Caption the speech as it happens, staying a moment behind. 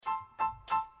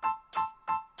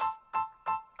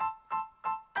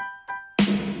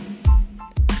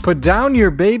Put down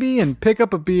your baby and pick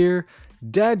up a beer.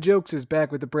 Dad Jokes is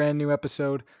back with a brand new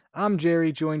episode. I'm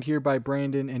Jerry, joined here by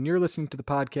Brandon, and you're listening to the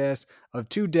podcast of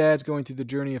two dads going through the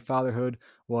journey of fatherhood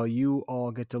while you all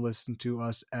get to listen to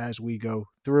us as we go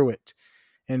through it.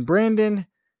 And Brandon,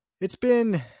 it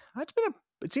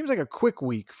seems like a quick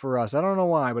week for us. I don't know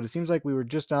why, but it seems like we were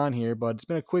just on here, but it's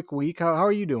been a quick week. How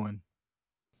are you doing?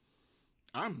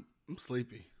 I'm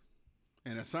sleepy,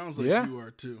 and it sounds like Yeah? you are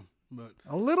too. But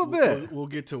A little bit. We'll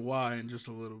get to why in just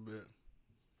a little bit.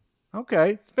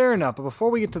 Okay, fair enough. But before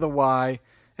we get to the why,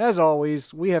 as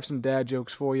always, we have some dad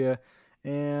jokes for you.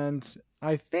 And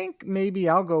I think maybe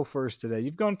I'll go first today.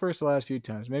 You've gone first the last few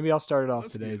times. Maybe I'll start it off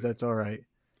Let's today. get If it. that's all right.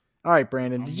 All right,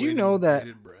 Brandon. I'm Did you waiting know with that?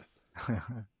 bated breath.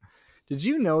 Did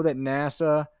you know that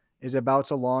NASA is about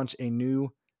to launch a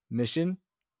new mission?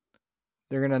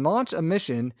 They're going to launch a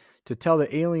mission to tell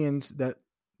the aliens that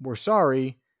we're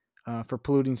sorry for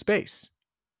polluting space.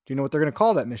 Do you know what they're going to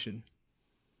call that mission?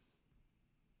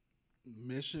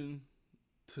 Mission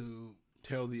to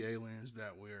tell the aliens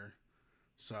that we're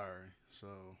sorry. So,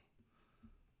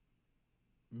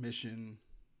 mission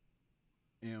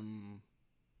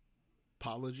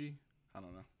apology. I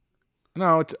don't know.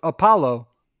 No, it's Apollo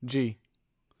G.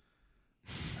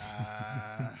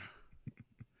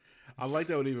 I like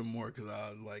that one even more because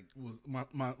I was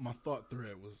my thought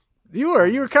thread was. You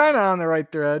were kind of on the right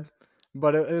thread,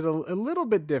 but it was a little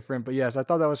bit different. But yes, I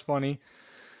thought that was funny.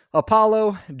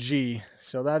 Apollo G.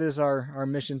 So that is our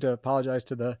mission to apologize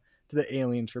to the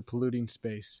aliens for polluting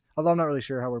space. Although I'm not really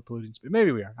sure how we're polluting space.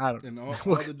 Maybe we are. I don't know.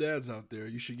 And all the dads out there,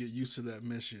 you should get used to that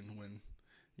mission when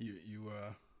you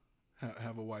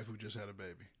have a wife who just had a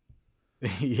baby.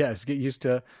 Yes, get used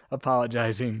to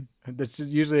apologizing. That's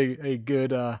usually a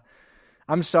good.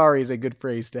 I'm sorry is a good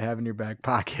phrase to have in your back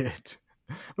pocket.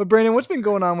 But Brandon, what's been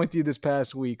going on with you this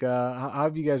past week? How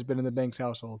have you guys been in the Banks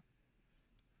household?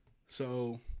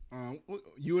 So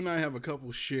you and I have a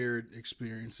couple shared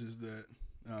experiences that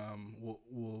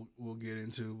we'll get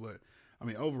into, but I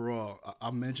mean overall,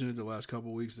 I've mentioned it the last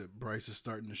couple of weeks that Bryce is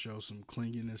starting to show some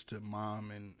clinginess to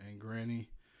mom and granny,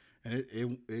 and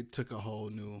it took a whole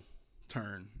new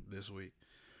turn this week.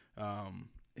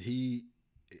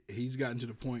 He's gotten to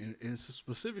the point, and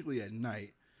specifically at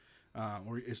night,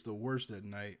 where it's the worst at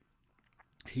night.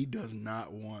 He does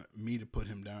not want me to put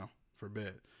him down for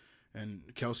bed.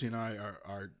 And Kelsey and I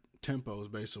are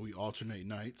tempos based, so we alternate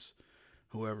nights.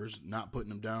 Whoever's not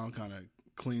putting him down kind of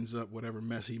cleans up whatever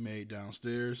mess he made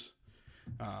downstairs.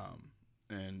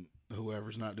 And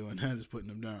whoever's not doing that is putting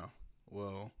him down.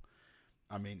 Well,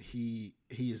 I mean, he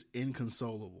is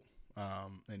inconsolable.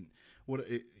 And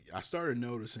I started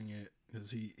noticing it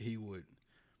because he would,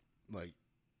 like,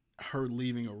 her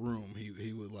leaving a room,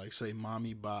 he would like say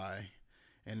 "mommy bye,"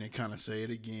 and then kind of say it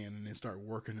again, and then start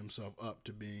working himself up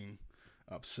to being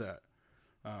upset.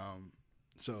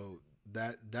 So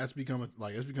that's become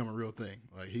a real thing.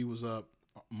 Like, he was up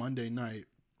Monday night.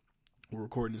 We're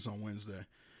recording this on Wednesday.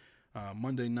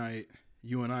 Monday night,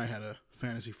 you and I had a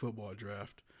fantasy football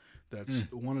draft. That's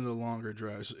one of the longer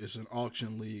drafts. It's an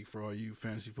auction league for all you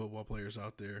fantasy football players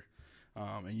out there,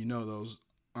 and you know those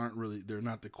they're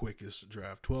not the quickest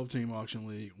draft. 12-team auction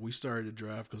league. We started the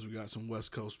draft because we got some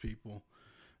West Coast people.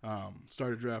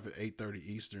 Started draft at 8:30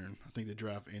 Eastern. I think the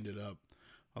draft ended up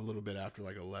a little bit after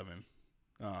like 11.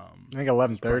 I think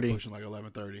 11:30. Pushing like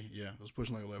 11:30. Yeah, it was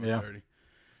pushing like 11:30. Yeah.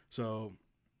 So,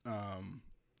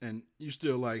 and you're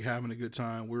still like having a good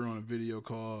time. We're on a video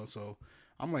call, so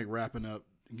I'm like wrapping up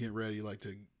and getting ready like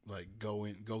to like go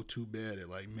to bed at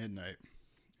like midnight,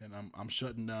 and I'm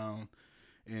shutting down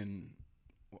in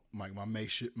like my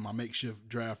makeshift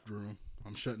draft room.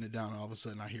 I'm shutting it down. All of a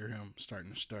sudden, I hear him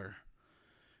starting to stir,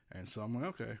 and so I'm like,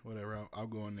 okay, whatever. I'll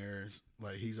go in there. It's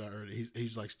like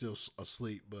he's like still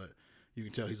asleep, but you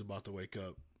can tell he's about to wake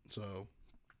up. So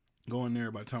go in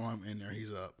there. By the time I'm in there,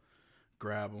 he's up.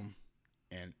 Grab him,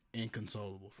 and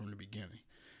inconsolable from the beginning.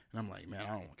 And I'm like, man, I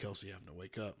don't want Kelsey having to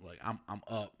wake up. Like, I'm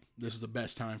up. This is the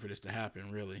best time for this to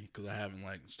happen, really, because I haven't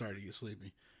like started to get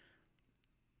sleepy.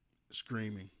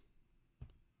 Screaming.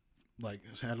 Like,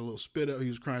 had a little spit up. He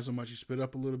was crying so much he spit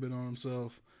up a little bit on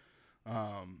himself.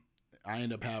 I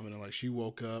ended up having to, like, she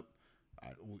woke up.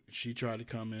 She tried to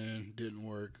come in, didn't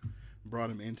work.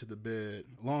 Brought him into the bed.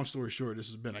 Long story short, this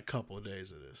has been a couple of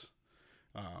days of this.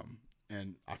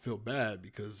 And I feel bad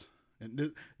because,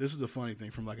 and this is the funny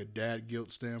thing from like a dad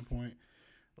guilt standpoint.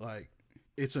 Like,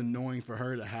 it's annoying for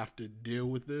her to have to deal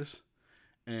with this.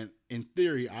 And in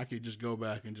theory, I could just go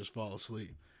back and just fall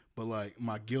asleep. But, like,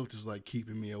 my guilt is, like,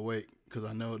 keeping me awake because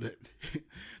I know that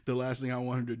the last thing I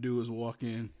want her to do is walk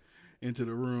into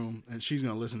the room, and she's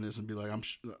going to listen to this and be like,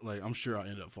 I'm sure I'll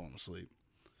end up falling asleep.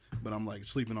 but I'm like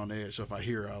sleeping on the edge. So if I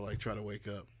hear her, I like try to wake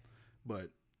up. But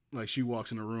like she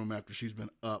walks in the room after she's been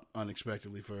up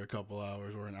unexpectedly for a couple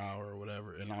hours or an hour or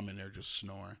whatever, and I'm in there just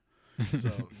snoring.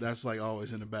 So that's like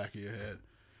always in the back of your head.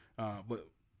 But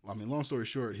I mean, long story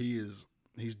short, he's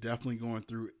definitely going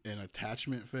through an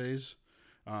attachment phase,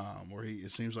 where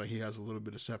it seems like he has a little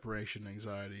bit of separation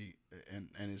anxiety and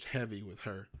is heavy with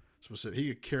her. Specific, he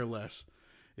could care less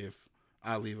if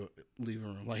I leave a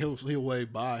room. Like he'll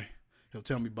wave bye, he'll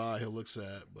tell me bye, he'll look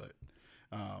sad, but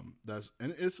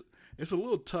it's a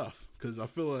little tough because I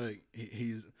feel like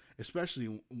he's,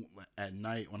 especially at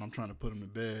night when I'm trying to put him to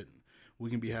bed, we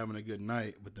can be having a good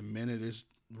night, but the minute it's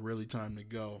really time to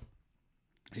go,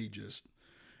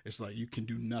 it's like you can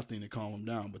do nothing to calm him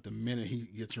down. But the minute he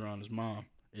gets around his mom,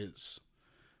 it's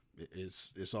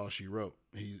all she wrote.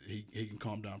 He can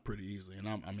calm down pretty easily, and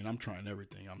I'm trying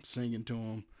everything. I'm singing to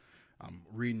him, I'm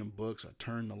reading him books. I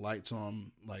turn the lights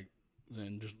on, like,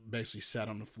 and just basically sat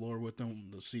on the floor with him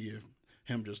to see if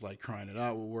him just like crying it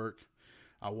out would work.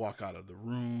 I walk out of the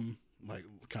room, like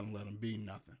kind of let him be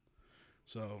nothing.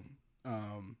 So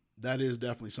that is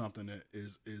definitely something that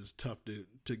is tough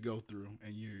to go through,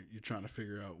 and you're trying to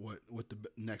figure out what the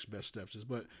next best steps is.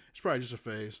 But it's probably just a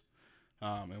phase,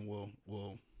 and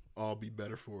we'll all be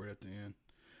better for it at the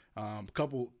end.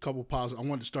 Couple positive. I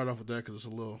wanted to start off with that because it's a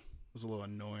little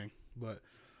annoying, but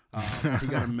he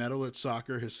got a medal at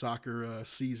soccer. His soccer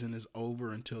season is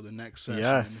over until the next session in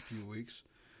a few weeks.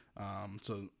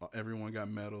 So everyone got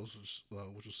medals,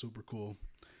 which was super cool.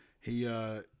 He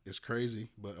is crazy,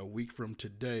 but a week from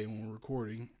today, when we're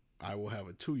recording, I will have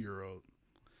a 2-year-old.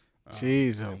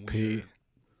 Jeez, Pete.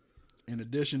 In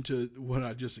addition to what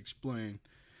I just explained,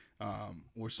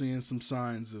 we're seeing some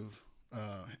signs of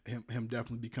him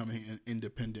definitely becoming an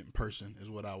independent person, is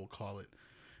what I will call it,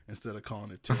 instead of calling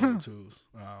it terrible twos.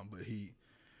 But he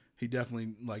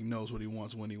definitely like knows what he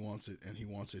wants when he wants it, and he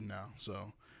wants it now.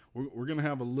 So we're gonna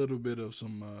have a little bit of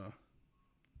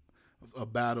a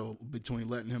battle between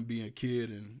letting him be a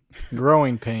kid and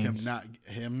growing pains.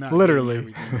 him not literally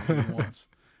everything that he wants.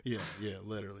 Yeah,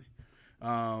 literally.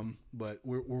 But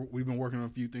we've been working on a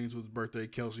few things with his birthday.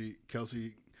 Kelsey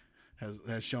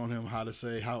has shown him how to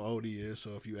say how old he is.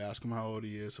 So if you ask him how old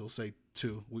he is, he'll say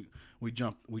 2. We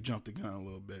jumped the gun a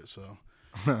little bit, so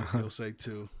he'll say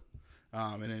 2.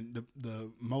 And then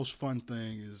the most fun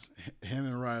thing is him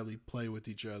and Riley play with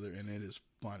each other, and it is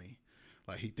funny.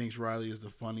 Like he thinks Riley is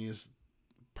the funniest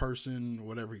person, or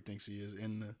whatever he thinks he is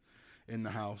in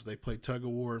the house. They play tug of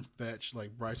war and fetch.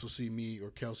 Like Bryce will see me or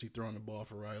Kelsey throwing the ball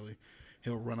for Riley,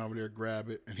 he'll run over there, grab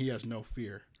it, and he has no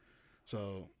fear.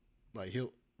 So like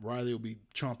Riley will be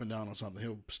chomping down on something,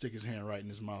 he'll stick his hand right in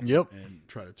his mouth and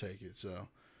try to take it. So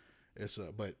it's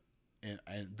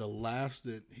and the laughs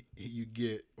that you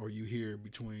get or you hear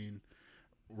between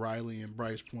Riley and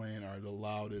Bryce playing are the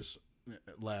loudest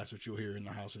laughs that you'll hear in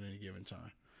the house at any given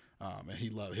time. And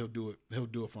he'll do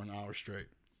it for an hour straight.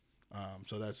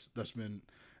 So that's been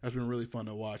really fun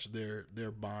to watch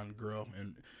their bond grow,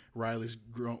 and Riley's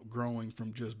growing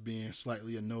from just being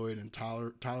slightly annoyed and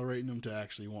tolerating them to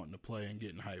actually wanting to play and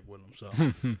getting hype with them. So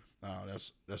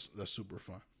that's super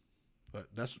fun. But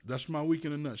that's my week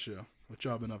in a nutshell. What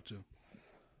y'all been up to?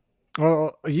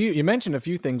 Well, you mentioned a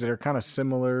few things that are kind of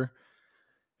similar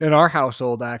in our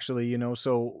household, actually.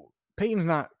 So Peyton's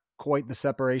not quite the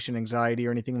separation anxiety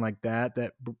or anything like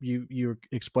that you're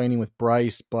explaining with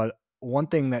Bryce, but one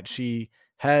thing that she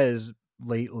has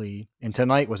lately, and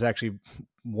tonight was actually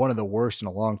one of the worst in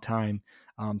a long time.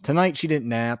 Tonight she didn't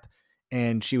nap,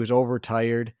 and she was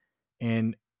overtired,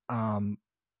 and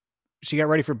she got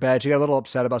ready for bed. She got a little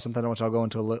upset about something, which I'll go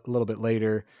into a little bit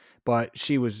later, but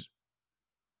she was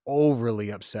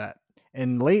overly upset.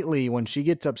 And lately, when she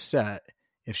gets upset,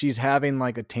 if she's having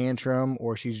like a tantrum,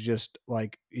 or she's just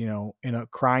like, in a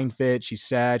crying fit, she's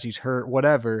sad, she's hurt,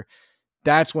 whatever,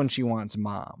 that's when she wants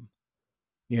mom.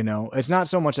 It's not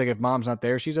so much like if mom's not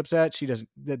there, she's upset. She doesn't,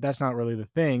 that's not really the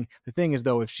thing. The thing is,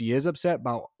 though, if she is upset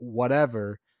about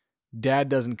whatever, dad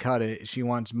doesn't cut it. She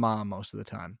wants mom most of the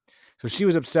time. So she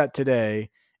was upset today,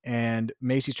 and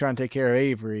Macy's trying to take care of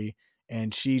Avery,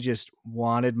 and she just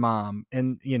wanted mom.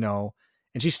 And,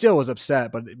 and she still was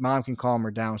upset, but mom can calm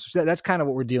her down. So that's kind of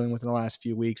what we're dealing with in the last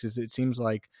few weeks. Is it seems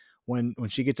like when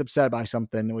she gets upset by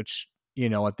something, which,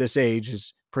 at this age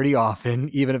is pretty often,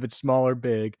 even if it's small or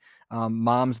big,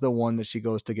 mom's the one that she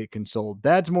goes to get consoled.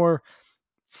 Dad's more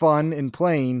fun and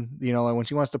playing, like when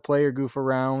she wants to play or goof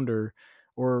around or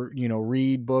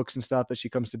read books and stuff, that she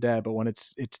comes to dad. But when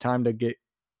it's time to get,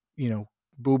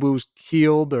 boo-boo's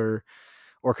healed or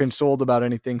consoled about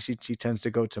anything, she tends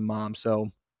to go to mom.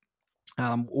 So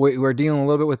We're dealing a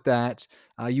little bit with that.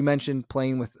 You mentioned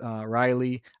playing with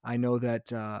Riley. I know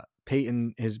that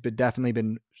Peyton has definitely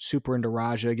been super into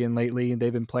Raja again lately, and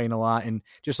they've been playing a lot. And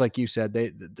just like you said,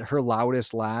 her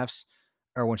loudest laughs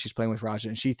are when she's playing with Raja,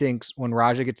 and she thinks when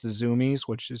Raja gets the zoomies,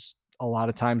 which is a lot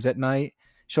of times at night,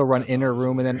 she'll run That's in her always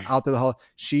room and then hilarious. out to the hall.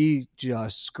 She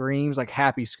just screams like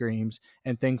happy screams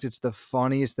and thinks it's the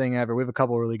funniest thing ever. We have a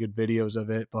couple really good videos of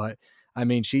it, but I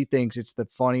mean, she thinks it's the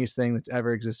funniest thing that's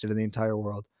ever existed in the entire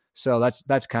world. So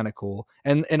that's kind of cool.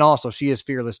 And also she is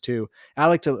fearless too. I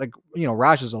like to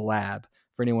Raj is a lab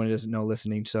for anyone who doesn't know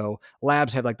listening. So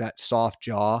labs have like that soft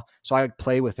jaw. So I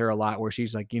play with her a lot where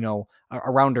she's like,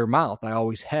 around her mouth. I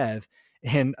always have.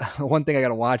 And one thing I got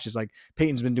to watch is like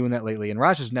Peyton's been doing that lately, and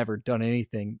Raj has never done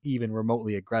anything even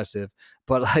remotely aggressive.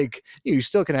 But like you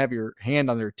still can have your hand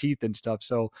on their teeth and stuff.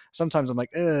 So sometimes I'm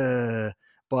like, ugh.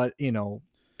 But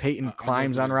Peyton I go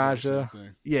climbs through the on exact same Raja.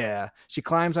 thing. Yeah, she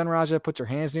climbs on Raja, puts her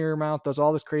hands near her mouth, does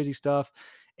all this crazy stuff.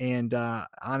 And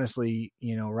honestly,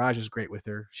 Raja's great with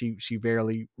her. She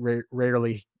rarely,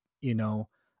 you know,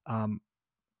 um,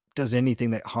 does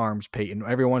anything that harms Peyton.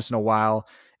 Every once in a while,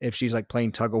 if she's like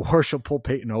playing tug of war, she'll pull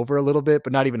Peyton over a little bit,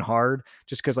 but not even hard,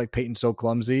 just because like Peyton's so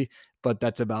clumsy. But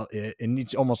that's about it. And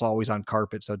it's almost always on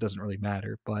carpet, so it doesn't really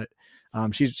matter. But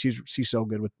she's so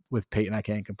good with Peyton, I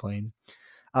can't complain.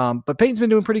 But Peyton's been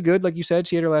doing pretty good. Like you said,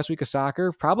 she had her last week of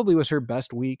soccer. Probably was her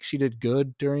best week. She did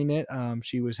good during it.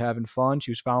 She was having fun. She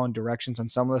was following directions on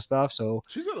some of the stuff, so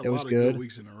She's had a it was lot of good good.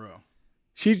 weeks in a row.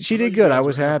 She I know did you good. I guys were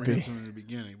was happy. apprehensive in the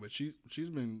beginning, but she's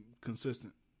been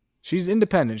consistent. She's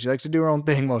independent. She likes to do her own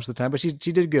thing most of the time, but she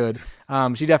did good.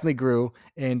 She definitely grew,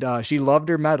 and she loved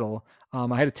her medal.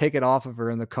 I had to take it off of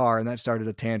her in the car, and that started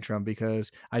a tantrum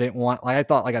because I didn't want. Like I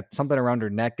thought, like something around her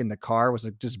neck in the car was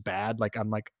like just bad. Like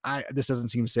I'm like, this doesn't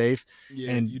seem safe.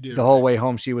 Yeah, And you did the whole right. way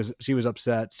home, she was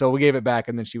upset. So we gave it back,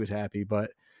 and then she was happy.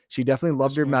 But she definitely It's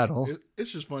loved her funny. medal.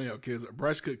 It's just funny how kids.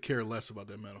 Bryce could care less about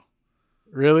that medal,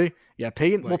 Really? Yeah,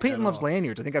 Peyton. Well, like at Peyton loves all.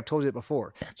 lanyards. I think I've told you that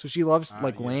before. So she loves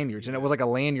like Yeah, lanyards, you and it did. was like a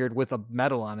lanyard with a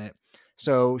medal on it.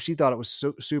 So she thought it was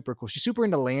super cool. She's super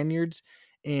into lanyards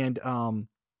and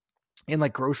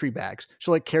like grocery bags.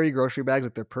 She'll like carry grocery bags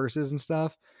like their purses and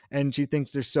stuff, and she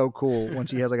thinks they're so cool when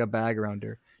she has like a bag around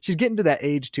her. She's getting to that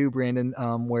age too, Brandon,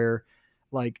 where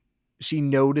like she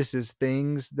notices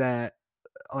things that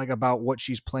like about what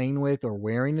she's playing with or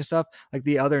wearing and stuff. Like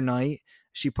the other night,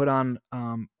 she put on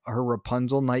her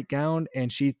Rapunzel nightgown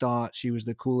and she thought she was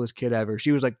the coolest kid ever.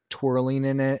 She was like twirling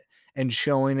in it and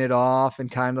showing it off and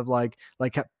kind of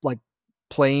kept like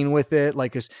playing with it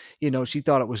like as she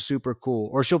thought it was super cool.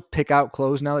 Or she'll pick out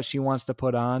clothes now that she wants to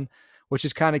put on, which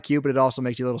is kind of cute, but it also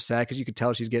makes you a little sad because you could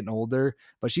tell she's getting older.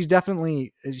 But she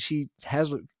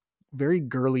has very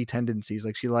girly tendencies.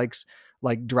 Like she likes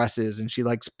like dresses and she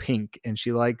likes pink and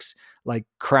she likes like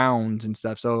crowns and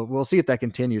stuff. So we'll see if that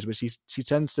continues. But she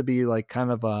tends to be like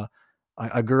kind of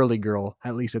a girly girl,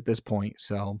 at least at this point.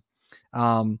 So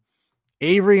um,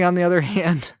 Avery, on the other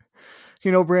hand,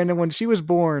 Brandon, when she was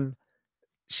born,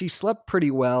 she slept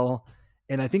pretty well.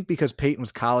 And I think because Peyton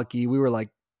was colicky, we were like,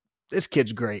 this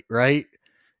kid's great, right?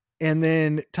 And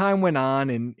then time went on,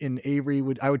 and Avery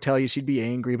I would tell you she'd be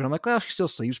angry, but I'm like, well, she still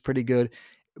sleeps pretty good.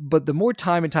 But the more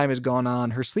time and time has gone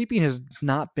on, her sleeping has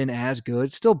not been as good.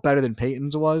 It's still better than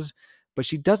Peyton's was, but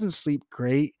she doesn't sleep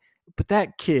great. But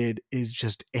that kid is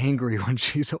just angry when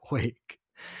she's awake.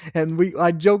 And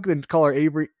I joke and call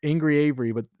her Angry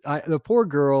Avery, but the poor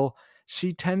girl,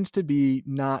 she tends to be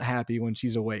not happy when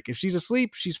she's awake. If she's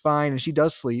asleep, she's fine, and she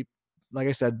does sleep. Like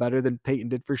I said, better than Peyton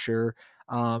did for sure.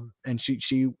 And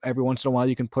she every once in a while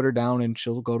you can put her down and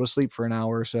she'll go to sleep for an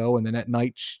hour or so, and then at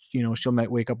night, she'll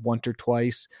might wake up once or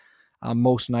twice,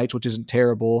 most nights, which isn't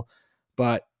terrible.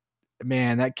 But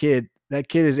man, that kid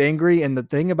is angry. And the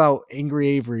thing about Angry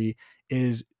Avery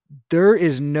is there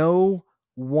is no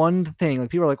one thing. Like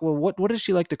people are like, well, what does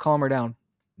she like to calm her down?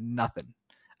 Nothing.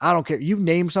 I don't care. You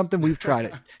name something, we've tried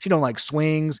it. She don't like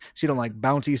swings. She don't like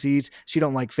bouncy seats. She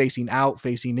don't like facing out,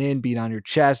 facing in, being on your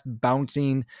chest,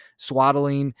 bouncing,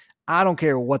 swaddling. I don't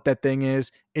care what that thing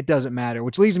is. It doesn't matter.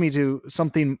 Which leads me to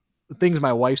things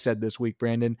my wife said this week,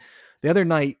 Brandon. The other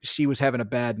night, she was having a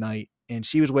bad night and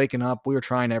she was waking up. We were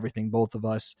trying everything, both of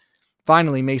us.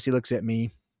 Finally, Macy looks at me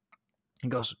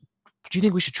and goes, do you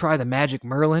think we should try the Magic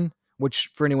Merlin? Which,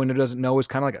 for anyone who doesn't know, is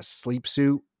kind of like a sleep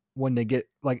suit when they get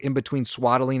like in between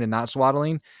swaddling and not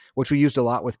swaddling, which we used a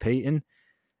lot with Peyton.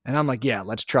 And I'm like, yeah,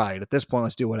 let's try it. At this point,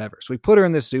 let's do whatever. So we put her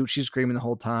in this suit. She's screaming the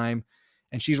whole time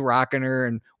and she's rocking her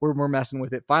and we're messing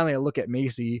with it. Finally, I look at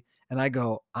Macy and I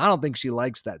go, I don't think she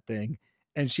likes that thing.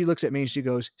 And she looks at me and she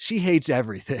goes, she hates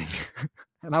everything.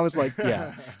 And I was like,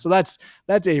 yeah. So that's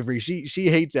Avery. She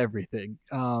hates everything.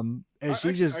 And she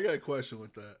I just got a question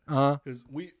with that uh because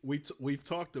we've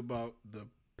talked about the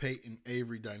Peyton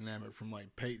Avery dynamic from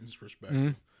like Peyton's mm.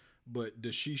 perspective, but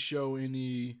does she show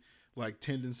any like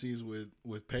tendencies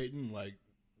with Peyton? Like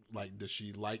does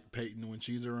she like Peyton when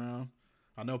she's around?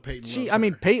 I know Peyton loves I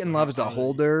mean, her, so Peyton loves to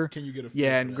hold her, can you get a feel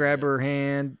yeah, for and that grab yet? her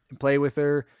hand and play with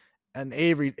her. And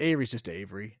Avery's just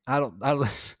Avery. I don't, I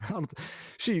don't.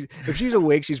 She if she's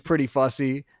awake, she's pretty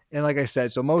fussy. And like I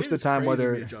said, so most It of is the time, crazy to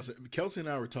me whether that y'all said. Kelsey and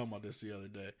I were talking about this the other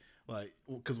day, like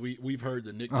because we've heard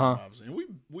the nickname uh obviously,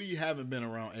 and we haven't been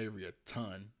around Avery a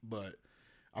ton, but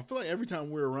I feel like every time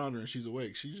we're around her and she's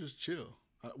awake, she's just chill.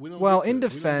 well, in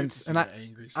We don't get to defense, see and the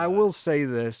angry I side. will say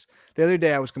this: the other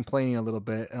day I was complaining a little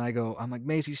bit, and I'm like,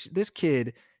 Macy, this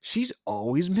kid, she's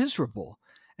always miserable,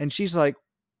 and she's like,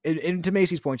 and to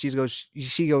Macy's point, she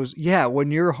goes, yeah,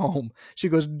 when you're home, she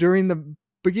goes during the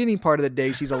beginning part of the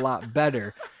day, she's a lot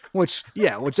better. Which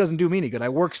doesn't do me any good. I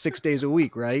work 6 days a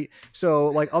week, right? So,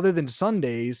 like, other than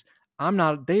Sundays, I'm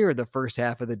not there the first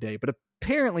half of the day. But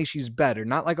apparently, she's better.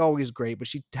 Not like always great, but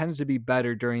she tends to be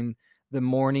better during the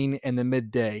morning and the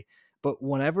midday. But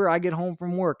whenever I get home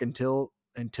from work until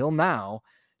now,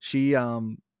 she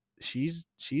she's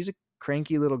a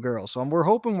cranky little girl. So we're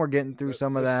hoping we're getting through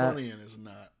some of That's that. funny and it's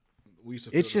not. We used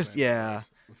to feel It's the just same way, yeah, guys.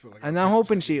 We feel like our and I'm parents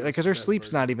hoping got the she like because her best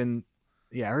sleep's version not of us. even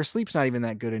her sleep's not even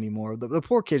that good anymore. The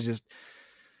poor kid's just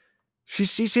she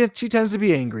tends to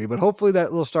be angry, but hopefully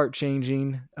that will start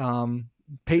changing.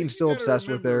 Peyton's You still got to obsessed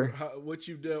with remember her. what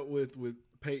you dealt with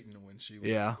Peyton when she was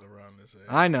Yeah, around this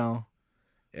I age. know.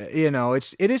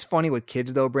 It is funny with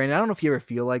kids though, Brandon. I don't know if you ever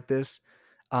feel like this.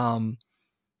 Um,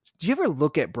 do you ever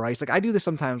look at Bryce? Like I do this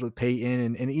sometimes with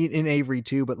Peyton and Avery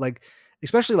too, but like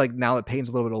especially like now that Peyton's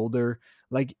a little bit older,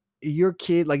 like your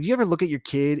kid, like do you ever look at your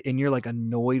kid and you're like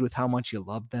annoyed with how much you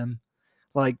love them?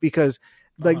 Like because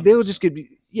like hundred they'll just percent. get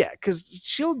yeah, because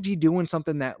she'll be doing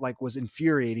something that like was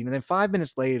infuriating, and then 5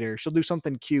 minutes later she'll do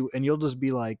something cute, and you'll just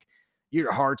be like,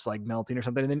 your heart's like melting or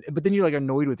something, and then but then you're like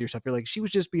annoyed with yourself. You're like, she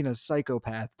was just being a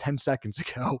psychopath 10 seconds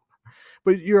ago,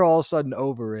 but you're all of a sudden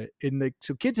over it. And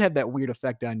so kids have that weird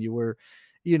effect on you where,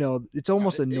 it's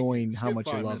almost It can annoying how skip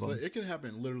much you five love minutes them. later. It can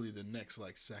happen literally the next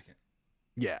like second.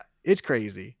 Yeah, it's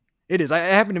crazy. It is. It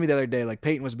happened to me the other day. Like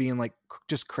Peyton was being like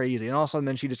just crazy, and all of a sudden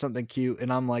then she did something cute,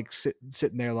 and I'm like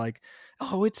sitting there like,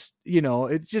 oh, it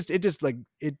just like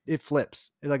it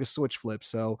flips. It like a switch flips.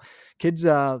 So kids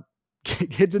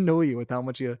kids annoy you with how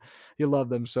much you love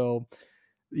them. So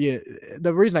yeah,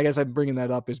 the reason I guess I'm bringing that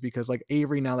up is because like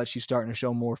Avery, now that she's starting to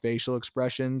show more facial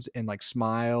expressions and like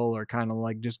smile or kind of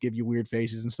like just give you weird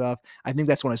faces and stuff, I think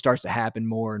that's when it starts to happen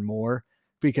more and more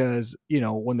because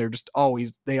when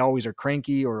they always are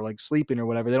cranky or like sleeping or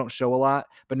whatever, they don't show a lot.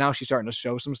 But now she's starting to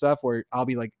show some stuff where I'll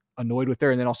be like annoyed with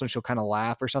her, and then also she'll kind of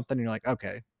laugh or something, and you're like,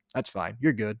 okay, that's fine,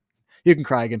 you're good. You can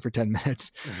cry again for 10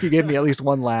 minutes. You gave me at least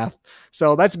one laugh.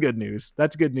 So that's good news.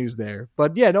 That's good news there.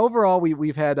 But yeah, and overall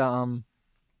we've had a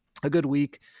good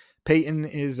week. Peyton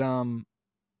is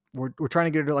we're trying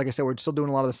to get her, like I said, we're still doing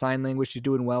a lot of the sign language. She's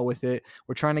doing well with it.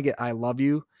 We're trying to get I love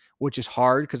you, which is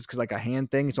hard because it's like a hand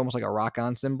thing. It's almost like a rock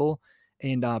on symbol.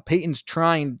 And Peyton's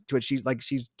trying to it.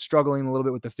 She's struggling a little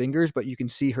bit with the fingers, but you can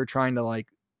see her trying to like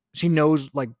she knows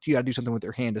like you gotta do something with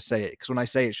her hand to say it. Because when I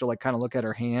say it, she'll like kind of look at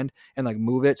her hand and like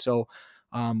move it. So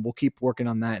we'll keep working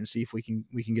on that and see if we can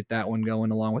get that one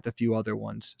going along with a few other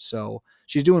ones. So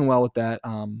she's doing well with that.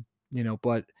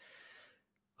 But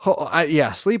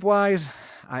yeah, sleep wise,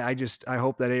 I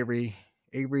hope that Avery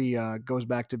goes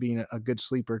back to being a good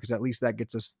sleeper because at least that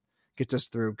gets us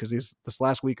through because this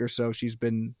last week or so she's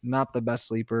been not the best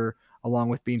sleeper along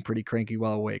with being pretty cranky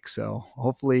while awake. So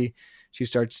hopefully she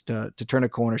starts to turn a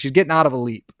corner. She's getting out of a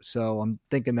leap, so I'm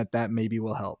thinking that maybe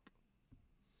will help.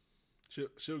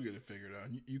 She'll get it figured out.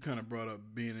 You kind of brought up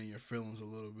being in your feelings a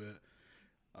little bit.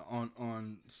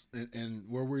 On and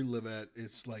where we live at,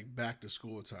 it's like back to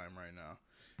school time right now,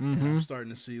 and I'm Mm-hmm. starting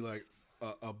to see like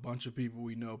a bunch of people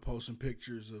we know posting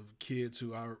pictures of kids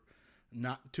who are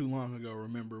not too long ago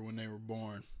remember when they were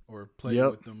born or played Yep.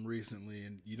 with them recently,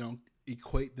 and you don't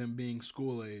equate them being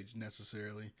school age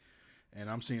necessarily. And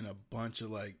I'm seeing a bunch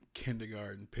of like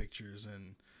kindergarten pictures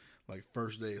and like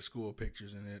first day of school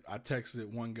pictures, and I texted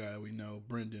one guy we know,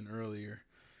 Brendan, earlier,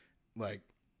 like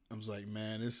I was like,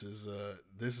 man, this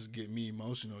is getting me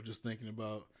emotional just thinking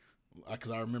about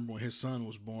because I remember when his son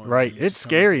was born and he Right. used to It's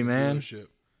come into scary, the man. dealership,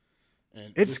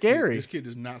 and It's this scary. kid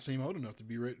does not seem old enough to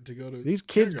be ready to go to These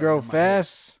kids kindergarten grow in my head.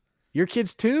 fast. Your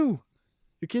kids too.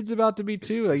 Your kid's about to be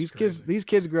two. Like It's crazy, these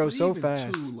kids grow but so even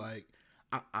too, fast. like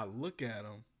I look at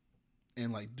them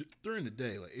and like during the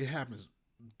day, like it happens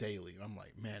daily. I'm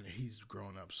like, man, he's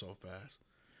growing up so fast.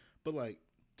 But like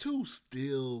 2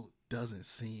 still doesn't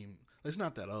seem. It's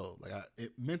not that old. Like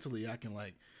mentally, I can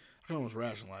almost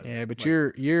rationalize it. Yeah, but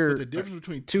Like, but you're the difference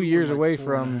between 2 2 and years like away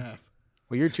four and a from. half.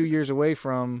 Well, you're 2 years away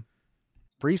from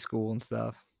preschool and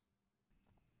stuff.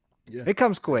 Yeah, It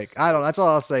comes quick. I don't. That's all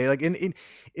I'll say. Like but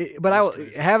it's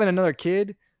crazy. having another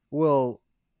kid will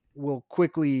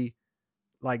quickly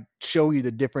like show you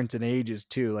the difference in ages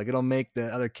too. Like it'll make the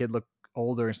other kid look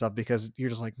older and stuff because you're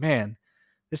just like, man,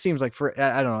 this seems like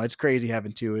I don't know. It's crazy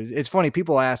having two. It's funny.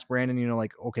 People ask Brandon,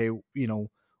 like, okay,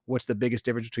 what's the biggest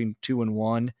difference between 2 and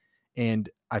 1? And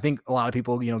I think a lot of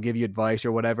people, give you advice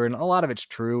or whatever. And a lot of it's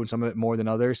true and some of it more than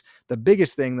others. The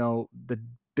biggest thing though, the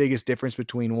biggest difference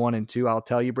between 1 and 2, I'll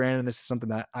tell you, Brandon, this is something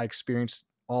that I experience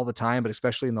all the time, but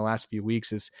especially in the last few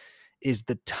weeks is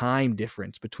the time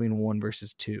difference between 1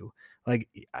 versus 2. Like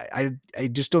I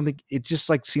just don't think it just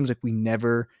like seems like we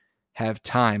never have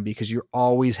time because you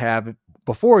always have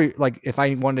before. Like if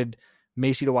I wanted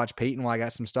Macy to watch Peyton while I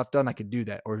got some stuff done, I could do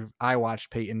that. Or if I watched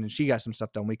Peyton and she got some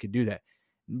stuff done, we could do that.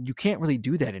 You can't really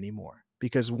do that anymore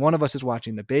because one of us is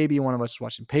watching the baby, one of us is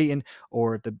watching Peyton,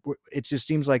 or it just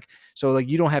seems like, so like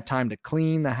you don't have time to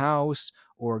clean the house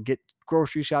or get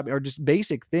grocery shopping or just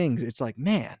basic things. It's like,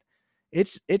 man,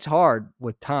 it's hard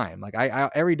with time. Like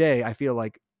I every day I feel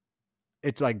like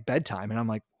it's like bedtime and I'm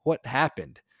like, what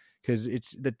happened? Because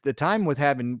it's the time with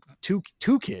having two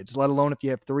kids, let alone if you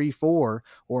have 3, 4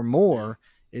 or Yeah. more,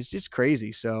 is just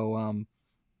crazy. So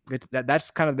it's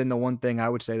that's kind of been the one thing I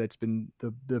would say that's been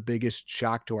the biggest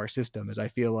shock to our system is I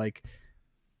feel like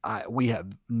we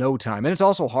have no time. And it's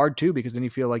also hard too, because then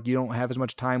you feel like you don't have as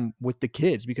much time with the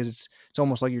kids because it's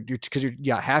almost like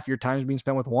half your time is being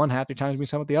spent with one, half your time is being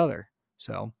spent with the other.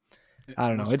 So I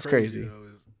don't know. What's It's crazy crazy. though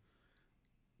is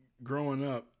growing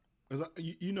up,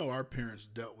 our parents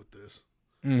dealt with this,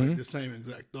 like Mm-hmm. the same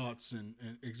exact thoughts and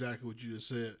exactly what you just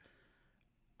said.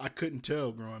 I couldn't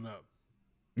tell growing up.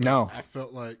 Like No. I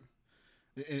felt like,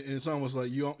 and it's almost like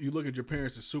you look at your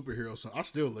parents as superheroes. So I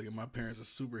still look at my parents as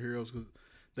superheroes because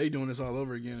they doing this all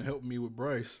over again and helping me with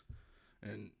Bryce.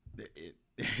 And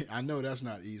I know that's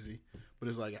not easy, but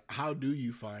it's like how do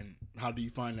you find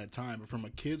that time? But from a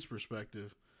kid's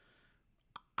perspective,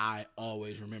 I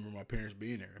always remember my parents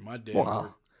being there, and my dad Wow.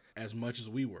 worked as much as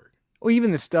we worked. Well,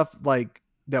 even the stuff like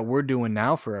that we're doing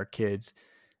now for our kids,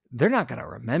 they're not going to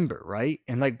remember, right?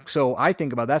 And like, so I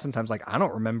think about that sometimes. Like, I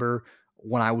don't remember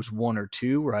when I was 1 or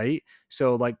 2, right?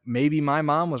 So like, maybe my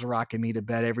mom was rocking me to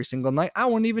bed every single night. I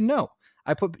wouldn't even know.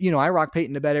 I rock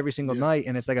Peyton to bed every single Yeah, night,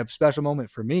 and it's like a special moment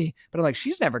for me. But I'm like,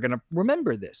 she's never gonna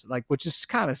remember this, like, which is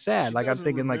kind of sad. she Like, I'm doesn't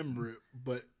thinking, like, remember it,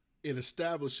 but it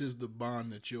establishes the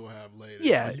bond that you'll have later.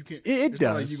 yeah, Like you can't. it It's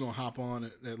not like you're does, gonna hop on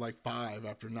at like 5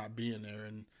 after not being there,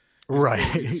 and it's never gonna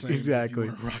right? be the same if you Exactly.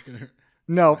 weren't rocking her.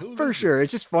 No, Like who's for this dude? sure.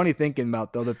 It's just funny thinking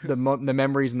about though the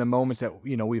memories and the moments that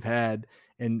we've had,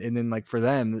 and then like for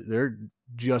them, they're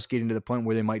just getting to the point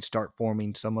where they might start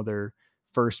forming some of their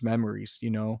first memories.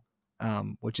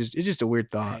 Which is it's just a weird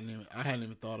thought. I hadn't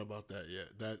even thought about that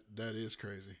yet. That is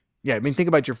crazy. Yeah, I mean, think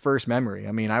about your first memory.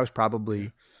 I mean, Yeah. I was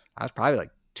probably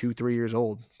like 2, 3 years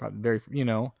old, probably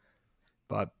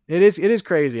but it is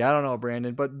crazy. I don't know,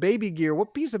 Brandon, but baby gear.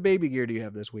 What piece of baby gear do you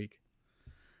have this week?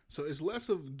 So it's less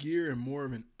of gear and more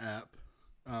of an app.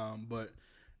 But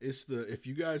it's if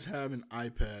you guys have an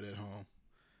iPad at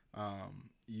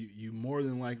home, you more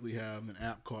than likely have an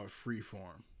app called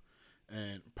Freeform.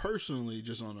 And personally,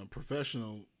 just on a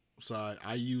professional side,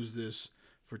 I use this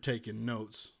for taking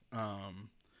notes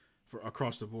for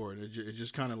across the board. It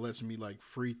just kind of lets me like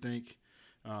free think,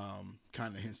 kind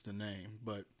of hence the name.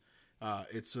 But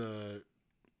it's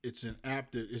an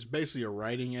app that is basically a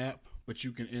writing app, but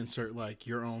you can insert like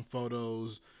your own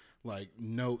photos, like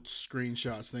notes,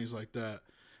 screenshots, things like that.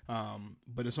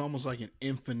 But it's almost like an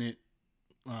infinite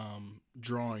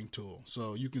drawing tool.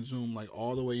 So you can zoom like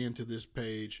all the way into this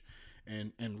page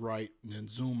and write and then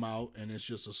zoom out, and it's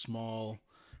just a small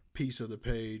piece of the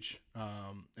page,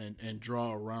 and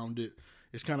draw around it.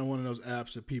 It's kind of one of those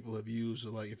apps that people have used.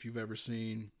 So like if you've ever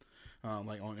seen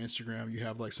like on Instagram, you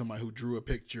have like somebody who drew a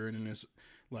picture and then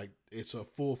it's a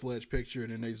full-fledged picture,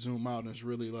 and then they zoom out and it's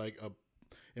really like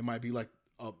it might be like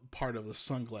a part of the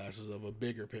sunglasses of a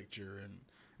bigger picture, and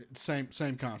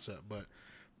same concept. But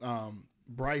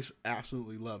Bryce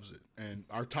absolutely loves it. And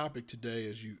our topic today,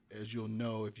 as you'll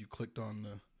know if you clicked on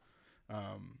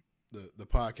the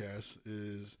podcast,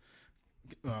 is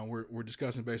we're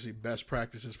discussing basically best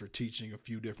practices for teaching a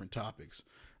few different topics.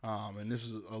 And this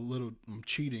is I'm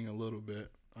cheating a little bit,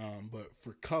 but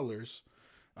for colors,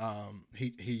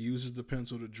 he uses the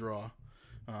pencil to draw.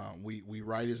 We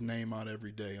write his name out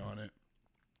every day on it.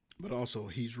 but also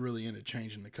he's really into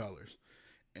changing the colors,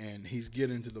 and he's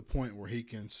getting to the point where he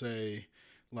can say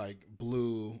like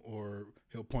blue, or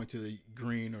he'll point to the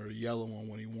green or the yellow one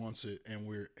when he wants it,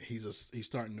 and he's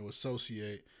starting to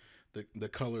associate the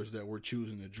colors that we're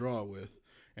choosing to draw with,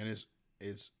 and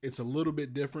it's a little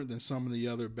bit different than some of the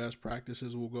other best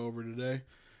practices we'll go over today,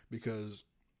 because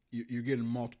you're getting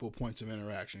multiple points of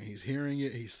interaction. He's hearing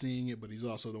it, he's seeing it, but he's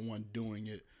also the one doing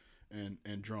it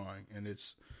and drawing. And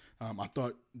it's I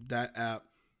thought that app,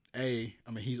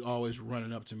 he's always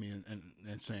running up to me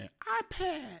and saying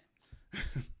iPad,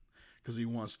 because he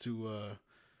wants to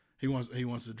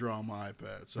draw on my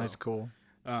iPad. So That's cool.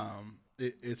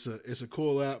 It's a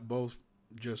cool app. Both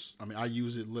I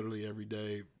use it literally every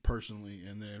day personally,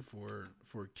 and then for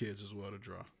kids as well to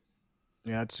draw.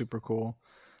 Yeah, it's super cool.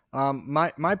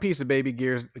 My piece of baby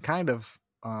gear is kind of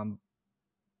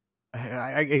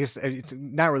I guess it's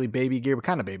not really baby gear, but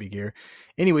kind of baby gear.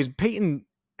 Anyways, Peyton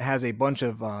has a bunch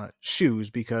of shoes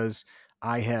because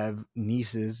I have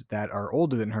nieces that are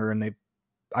older than her, and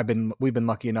we've been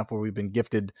lucky enough where we've been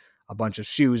gifted a bunch of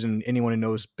shoes, and anyone who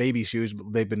knows baby shoes,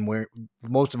 they've been wearing,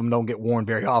 most of them don't get worn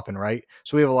very often, right?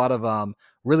 So we have a lot of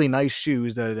really nice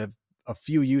shoes that have a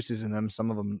few uses in them. Some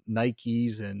of them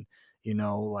Nikes and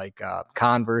like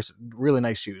Converse, really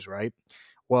nice shoes, right?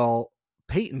 Well,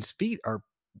 Peyton's feet are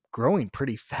growing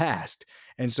pretty fast,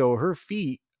 and so her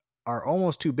feet are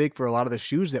almost too big for a lot of the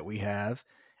shoes that we have.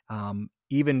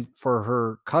 Even for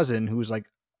her cousin, who's like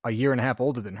a year and a half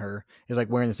older than her, is like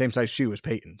wearing the same size shoe as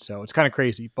Peyton. So it's kind of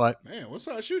crazy. But man, what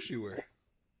size shoes she wear?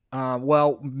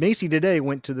 Well, Macy today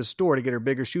went to the store to get her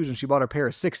bigger shoes, and she bought a pair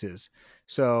of sixes.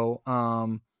 So,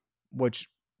 which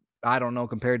I don't know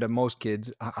compared to most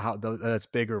kids how that's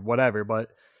big or whatever,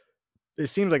 but it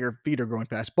seems like her feet are growing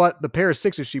fast. But the pair of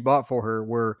sixes she bought for her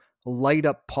were light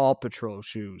up Paw Patrol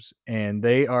shoes, and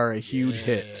they are a huge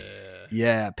hit.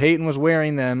 Yeah, Peyton was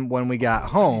wearing them when we got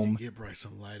home. I need to get Bryce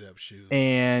some light up shoes.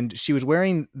 And she was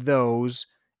wearing those,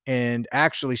 and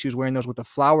actually she was wearing those with the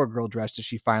Flower Girl dress that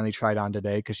she finally tried on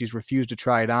today, because she's refused to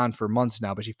try it on for months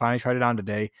now, but she finally tried it on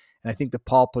today. And I think the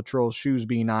Paw Patrol shoes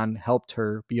being on helped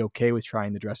her be okay with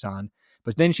trying the dress on.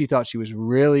 But then she thought she was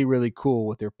really, really cool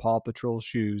with her Paw Patrol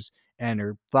shoes and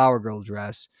her Flower Girl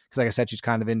dress, because like I said, she's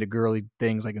kind of into girly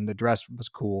things, like, and the dress was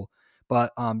cool.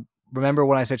 But remember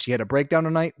when I said she had a breakdown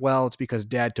tonight? Well, it's because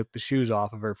Dad took the shoes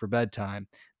off of her for bedtime.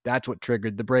 That's what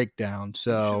triggered the breakdown.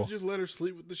 So you should have just let her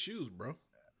sleep with the shoes, bro.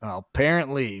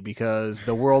 Apparently, because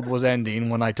the world was ending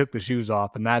when I took the shoes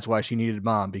off, and that's why she needed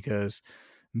Mom, because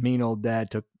mean old Dad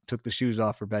took the shoes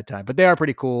off for bedtime. But they are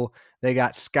pretty cool. They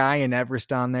got Sky and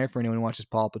Everest on there for anyone who watches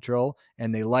Paw Patrol,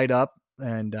 and they light up,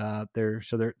 and they're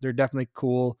definitely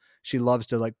cool. She loves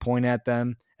to like point at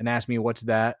them and ask me what's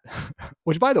that.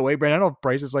 Which, by the way, Brandon, I don't know if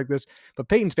Bryce is like this, but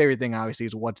Peyton's favorite thing obviously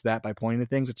is what's that by pointing to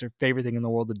things. It's her favorite thing in the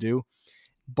world to do.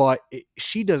 But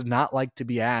she does not like to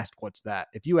be asked what's that.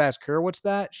 If you ask her what's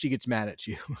that, she gets mad at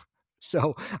you.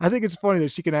 So I think it's funny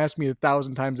that she can ask me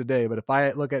 1,000 times a day, but if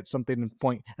I look at something and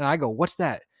point and I go, what's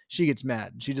that? She gets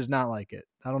mad. She does not like it.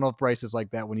 I don't know if Bryce is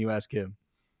like that when you ask him.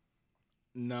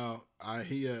 No,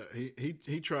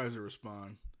 he tries to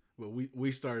respond, but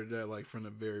we started that like from the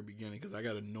very beginning, because I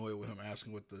got annoyed with him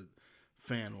asking what the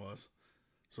fan was,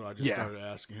 so I just started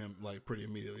asking him like pretty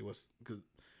immediately because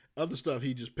other stuff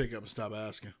he just pick up and stop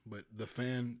asking, but the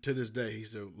fan, to this day, he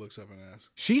still looks up and asks.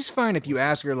 She's fine if you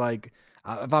ask her like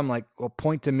if I'm like, well,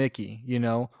 point to Mickey,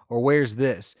 or where's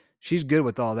this? She's good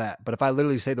with all that. But if I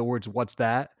literally say the words "what's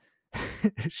that,"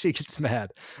 she gets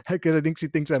mad because I think she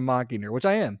thinks I'm mocking her, which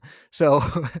I am. So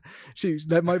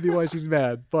that might be why she's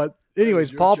mad. But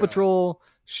anyways, Paw Patrol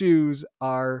shoes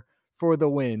are for the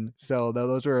win. So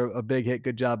those are a big hit.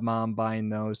 Good job, Mom, buying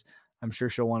those. I'm sure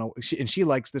she'll want to. And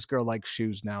this girl likes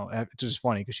shoes now. It's just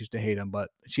funny because she used to hate them, but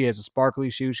she has a sparkly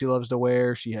shoe she loves to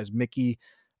wear. She has Mickey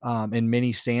and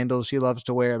Minnie sandals she loves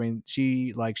to wear. I mean,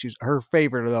 she likes shoes. Her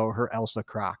favorite though, her Elsa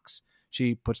Crocs.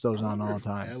 She puts those on all the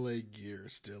time. LA Gear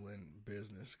is still in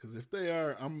business, because if they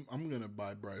are, I'm gonna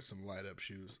buy Bryce some light up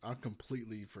shoes. I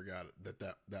completely forgot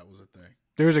that was a thing.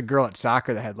 There was a girl at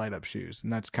soccer that had light up shoes,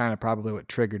 and that's kind of probably what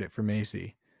triggered it for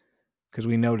Macy, because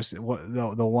we noticed it.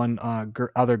 The one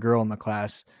other girl in the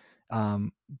class,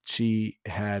 she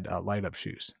had light up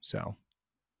shoes. So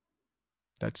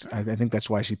I think that's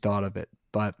why she thought of it.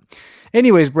 But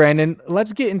anyways, Brandon,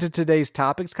 let's get into today's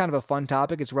topic. It's kind of a fun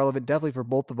topic. It's relevant definitely for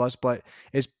both of us, but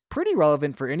it's pretty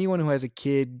relevant for anyone who has a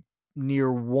kid near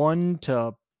 1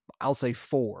 to, I'll say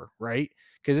 4, right?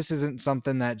 Because this isn't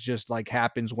something that just like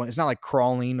happens when it's not like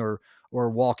crawling or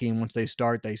walking. Once they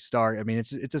start. I mean,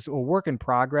 it's a work in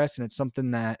progress, and it's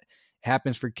something that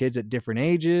happens for kids at different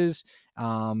ages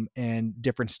and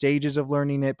different stages of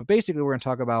learning it. But basically, we're going to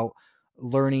talk about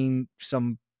learning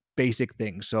some basic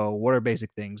things. So, what are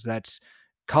basic things? That's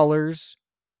colors,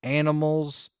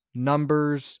 animals,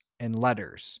 numbers, and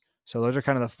letters. So, those are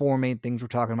kind of the four main things we're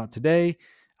talking about today.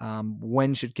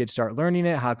 When should kids start learning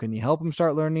it? How can you help them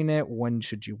start learning it? When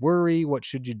should you worry? What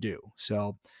should you do?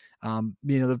 So,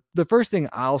 the first thing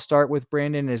I'll start with,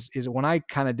 Brandon, is when I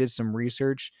kind of did some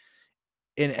research,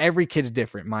 and every kid's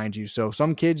different, mind you. So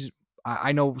some kids,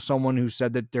 I know someone who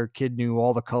said that their kid knew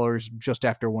all the colors just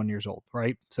after 1 year old,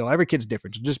 right? So every kid's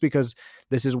different. So just because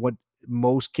this is what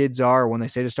most kids are when they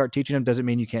say to start teaching them doesn't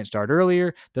mean you can't start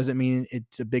earlier, doesn't mean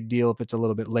it's a big deal if it's a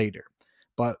little bit later.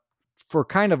 But for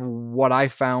kind of what I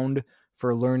found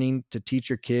for learning to teach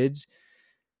your kids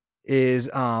is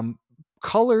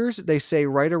colors, they say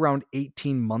right around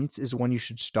 18 months is when you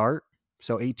should start.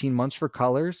 So 18 months for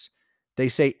colors. They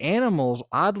say animals,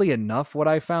 oddly enough, what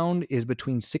I found is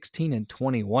between 16 and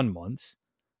 21 months,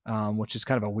 which is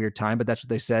kind of a weird time, but that's what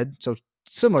they said. So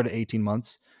similar to 18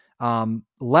 months.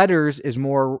 Letters is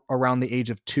more around the age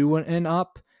of 2 and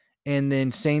up. And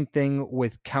then same thing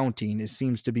with counting. It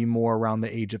seems to be more around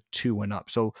the age of 2 and up.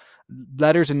 So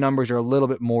letters and numbers are a little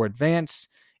bit more advanced.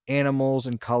 Animals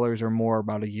and colors are more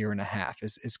about 1.5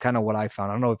 years is kind of what I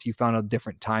found. I don't know if you found a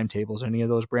different timetables, any of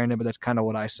those, Brandon, but that's kind of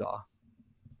what I saw.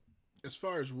 As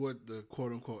far as what the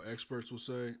quote unquote experts will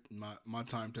say, my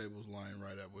timetable's lying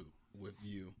right up with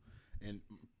you. And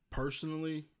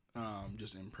personally,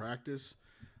 just in practice,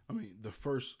 I mean, the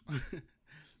first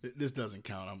this doesn't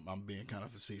count. I'm being kind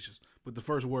of facetious, but the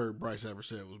first word Bryce ever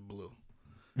said was blue.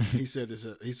 He said this.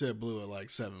 He said blue at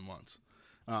like 7 months.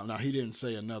 Now he didn't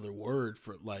say another word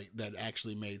for like that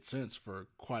actually made sense for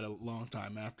quite a long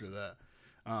time after that.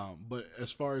 But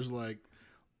as far as like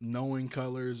knowing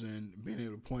colors and being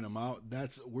able to point them out,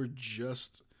 we're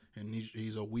just, and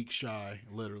he's a week shy,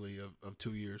 literally, of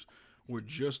 2 years. We're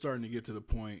just starting to get to the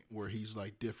point where he's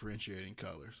like differentiating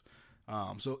colors.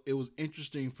 So it was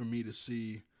interesting for me to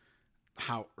see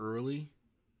how early,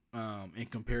 in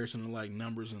comparison to like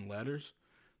numbers and letters,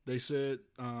 they said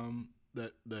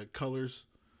that the colors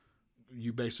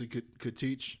you basically could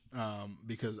teach,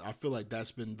 because I feel like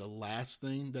that's been the last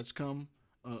thing that's come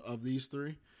of these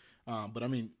three. But I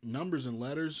mean, numbers and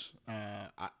letters,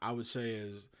 I would say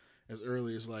as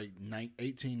early as like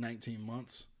 18, 19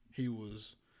 months, he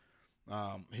was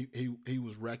he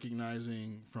was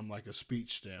recognizing from like a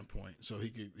speech standpoint. So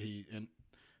he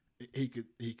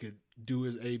could do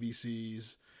his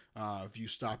ABCs. If you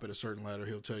stop at a certain letter,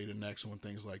 he'll tell you the next one,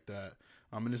 things like that.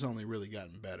 And it's only really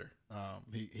gotten better.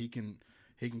 He can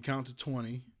count to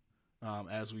 20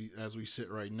 as we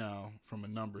sit right now from a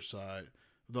number side.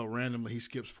 Though randomly he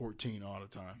skips 14 all the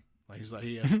time.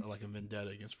 He has like a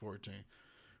vendetta against 14.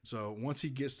 So once he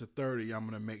gets to 30, I'm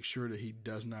gonna make sure that he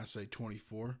does not say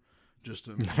 24, just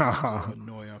to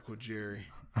annoy Uncle Jerry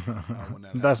when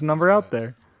that Best happens. number out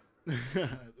there.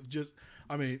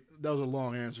 I mean, that was a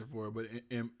long answer for it, but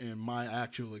in my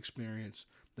actual experience,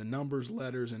 the numbers,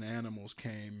 letters, and animals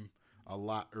came a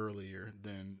lot earlier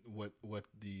than what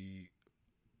the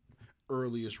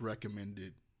earliest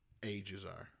recommended ages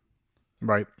are.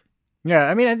 Right. Yeah,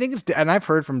 I mean, I think and I've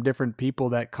heard from different people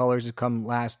that colors have come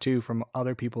last too, from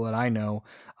other people that I know.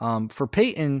 For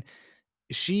Peyton,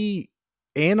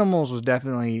 animals was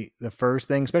definitely the first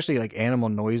thing, especially like animal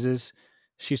noises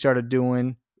she started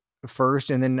doing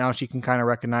first. And then now she can kind of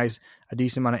recognize a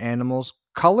decent amount of animals.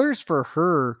 Colors for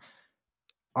her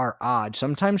are odd.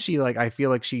 Sometimes I feel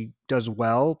like she does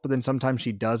well, but then sometimes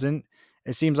she doesn't.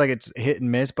 It seems like it's hit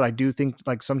and miss, but I do think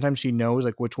like sometimes she knows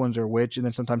like which ones are which, and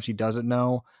then sometimes she doesn't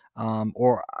know.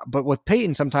 But with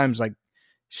Peyton, sometimes like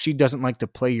she doesn't like to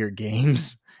play your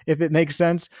games, if it makes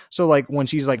sense. So like when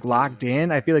she's like locked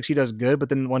in, I feel like she does good, but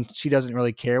then when she doesn't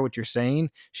really care what you're saying,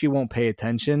 she won't pay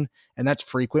attention, and that's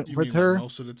frequent with her. Like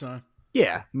most of the time?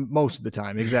 Yeah, most of the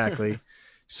time, exactly.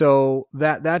 So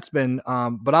that's been,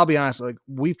 but I'll be honest, like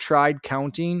we've tried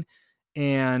counting,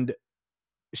 and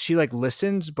she like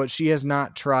listens, but she has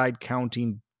not tried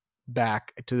counting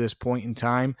back to this point in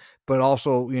time. But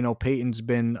also, Peyton's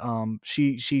been,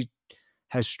 she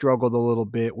has struggled a little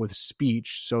bit with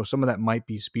speech. So some of that might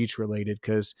be speech related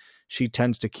because she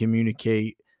tends to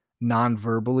communicate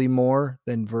non-verbally more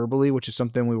than verbally, which is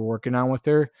something we were working on with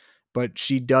her. But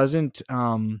she doesn't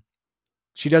count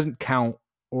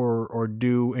or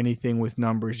do anything with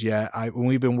numbers yet.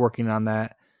 We've been working on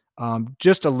that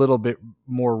just a little bit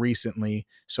more recently.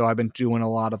 So I've been doing a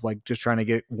lot of like just trying to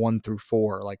get 1 through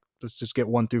 4. Like let's just get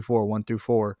 1 through 4, 1 through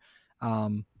 4.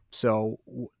 So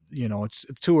it's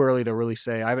too early to really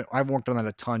say. I haven't worked on that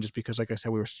a ton just because, like I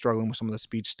said, we were struggling with some of the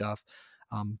speech stuff.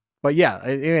 But yeah,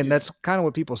 and Yeah. that's kind of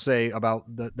what people say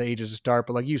about the ages to start.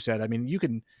 But like you said, I mean, you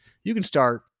can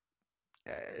start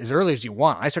as early as you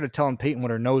want. I started telling Peyton what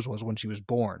her nose was when she was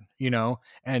born,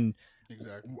 and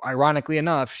Exactly. ironically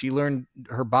enough, she learned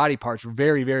her body parts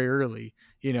very, very early.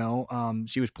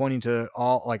 She was pointing to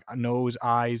all like nose,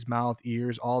 eyes, mouth,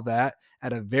 ears, all that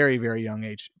at a very, very young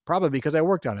age. Probably because I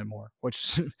worked on it more,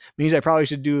 which means I probably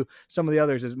should do some of the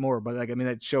others as more. But like, I mean,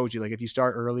 that shows you like if you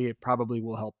start early, it probably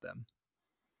will help them.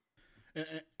 And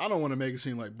I don't want to make it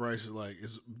seem like Bryce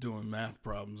is doing math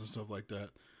problems and stuff like that.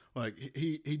 Like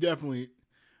he definitely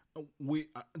we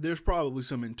there's probably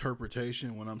some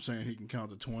interpretation when I'm saying he can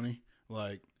count to 20,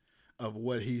 like of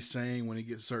what he's saying when he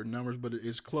gets certain numbers, but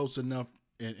it's close enough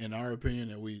in our opinion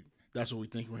that we that's what we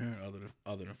think we're hearing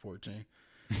other than 14.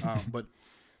 But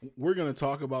we're going to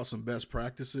talk about some best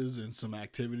practices and some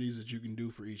activities that you can do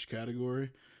for each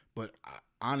category. But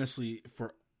honestly,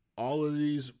 for all of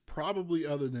these, probably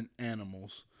other than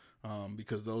animals,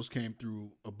 because those came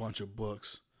through a bunch of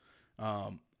books.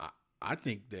 I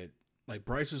think that like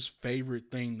Bryce's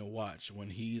favorite thing to watch when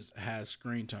he has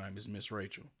screen time is Miss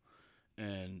Rachel,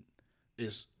 and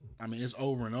it's I mean it's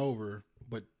over and over.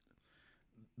 But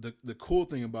the cool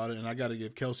thing about it, and I got to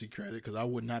give Kelsey credit because I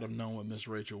would not have known what Miss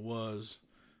Rachel was,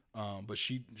 but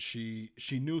she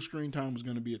knew screen time was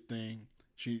going to be a thing.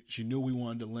 She knew we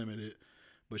wanted to limit it,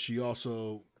 but she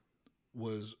also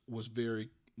was very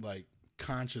like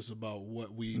conscious about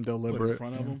what we put in Deliberate.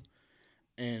 front of Yeah. him.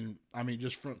 And I mean,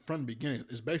 just from the beginning,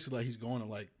 it's basically like he's going to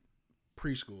like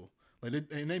preschool.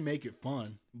 And they make it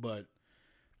fun, but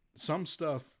some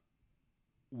stuff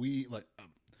we like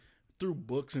through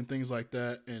books and things like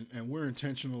that, and we're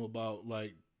intentional about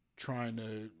like trying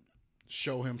to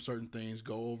show him certain things,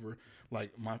 go over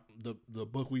like the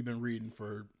book we've been reading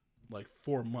for like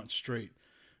 4 months straight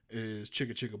is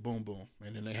Chicka Chicka Boom Boom,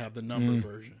 and then they have the number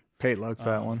version. Pate likes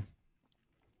that Um, one.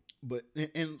 but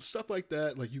and stuff like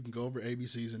that, like you can go over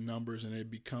ABCs and numbers, and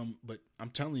it become. But I'm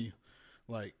telling you,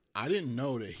 like I didn't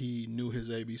know that he knew his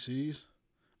ABCs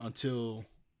until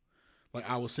like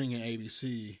I was singing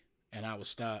ABC and I would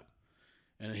stop,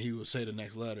 and he would say the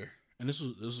next letter, and this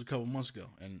was a couple months ago,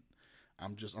 and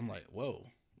I'm like, whoa,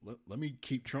 let me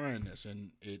keep trying this,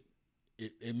 and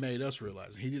it made us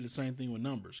realize he did the same thing with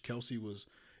numbers. Kelsey was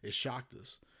it shocked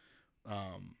us.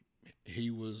 Um,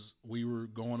 we were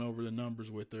going over the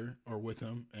numbers with her or with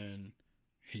him, and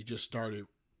he just started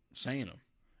saying them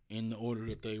in the order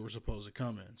that they were supposed to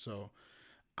come in. So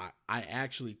I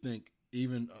actually think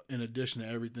even in addition to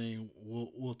everything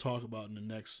we'll talk about in the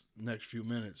next few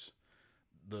minutes,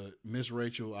 the Miss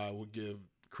Rachel I would give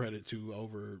credit to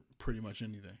over pretty much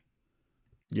anything.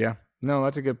 Yeah. No,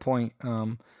 that's a good point.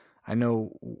 I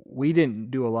know we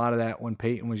didn't do a lot of that when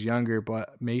Peyton was younger,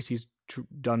 but Macy's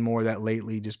done more of that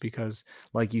lately just because,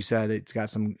 like you said, it's got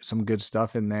some good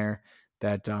stuff in there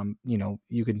that,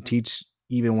 you can teach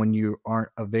even when you aren't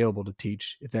available to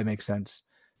teach, if that makes sense.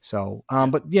 So, Yeah.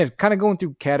 but yeah, kind of going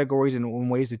through categories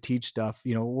and ways to teach stuff,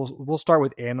 we'll start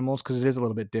with animals because it is a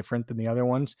little bit different than the other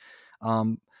ones.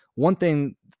 Um, One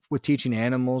thing with teaching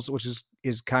animals, which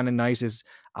is kind of nice, is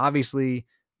obviously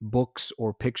books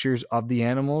or pictures of the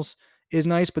animals is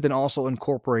nice, but then also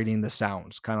incorporating the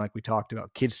sounds, kind of like we talked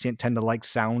about. Kids tend to like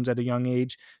sounds at a young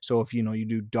age. So if you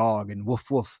do dog and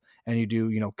woof woof, and you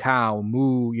do cow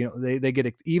moo, they get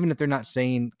it, even if they're not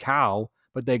saying cow,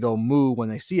 but they go moo when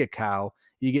they see a cow.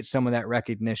 You get some of that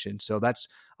recognition. So that's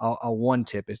a one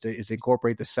tip is to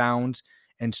incorporate the sounds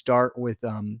and start with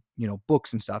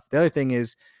books and stuff. The other thing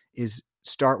is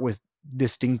start with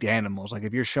distinct animals. Like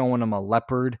if you're showing them a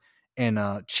leopard and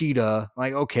a cheetah,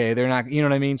 like, okay, they're not, you know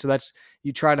what I mean? So that's,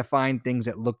 you try to find things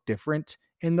that look different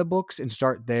in the books and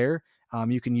start there.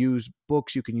 You can use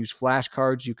books, you can use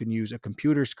flashcards, you can use a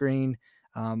computer screen.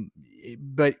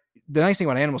 But the nice thing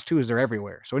about animals too is they're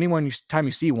everywhere. So time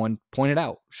you see one, point it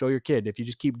out, show your kid. If you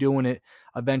just keep doing it,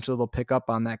 eventually they'll pick up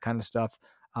on that kind of stuff.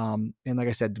 And like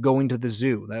I said, going to the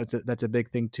zoo, that's a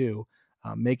big thing too.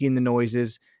 Making the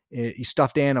noises,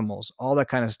 stuffed animals, all that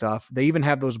kind of stuff. They even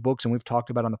have those books, and we've talked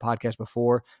about on the podcast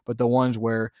before, but the ones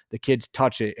where the kids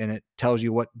touch it and it tells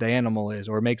you what the animal is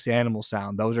or makes the animal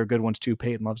sound. Those are good ones too.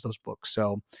 Peyton loves those books.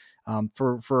 So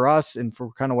for us and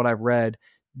for kind of what I've read,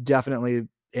 definitely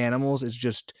animals is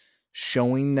just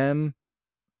showing them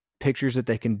pictures that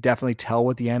they can definitely tell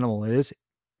what the animal is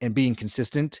and being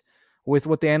consistent with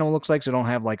what the animal looks like. So don't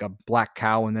have like a black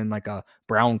cow and then like a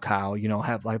brown cow,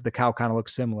 have like the cow kind of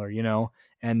looks similar,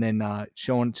 and then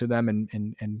showing it to them.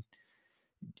 And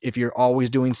if you're always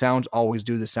doing sounds, always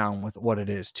do the sound with what it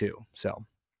is too. So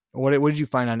what did you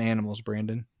find on animals,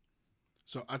 Brandon?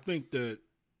 So I think that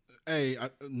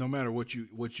no matter what you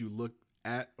look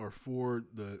at or for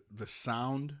the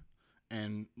sound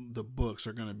and the books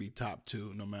are going to be top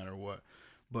two no matter what.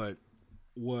 But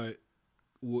what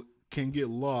can get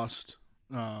lost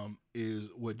is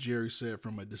what Jerry said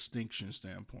from a distinction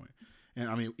standpoint. And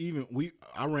I mean,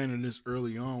 I ran into this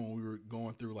early on when we were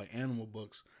going through like animal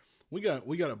books. We got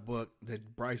a book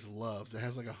that Bryce loves that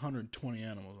has like 120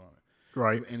 animals on it.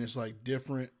 Right. And it's like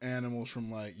different animals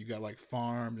from like you got like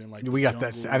farmed and like We got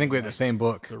that. I think we have the same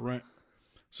book. The rent.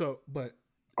 So, but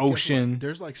Ocean.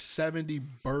 There's like 70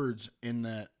 birds in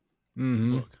that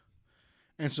Mm-hmm. book.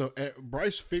 And so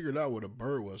Bryce figured out what a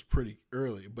bird was pretty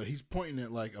early, but he's pointing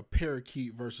at like a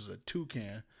parakeet versus a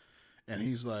toucan, and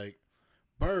he's like,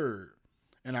 bird.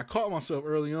 And I caught myself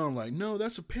early on like, no,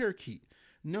 that's a parakeet.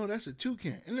 No, that's a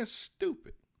toucan. And that's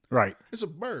stupid. Right. It's a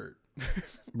bird.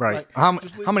 Right. Like,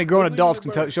 how many grown adults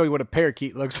can show you what a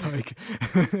parakeet looks like?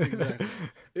 Exactly.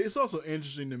 It's also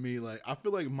interesting to me, like, I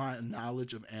feel like my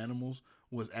knowledge of animals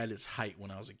was at its height when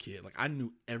I was a kid. Like, I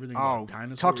knew everything about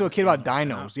dinosaurs. Talk to a kid about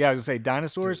dinos. Yeah, I was going to say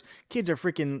dinosaurs. Dude, kids are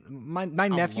freaking... My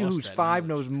nephew, who's 5,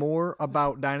 knows more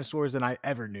about dinosaurs than I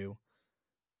ever knew.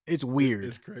 It's weird.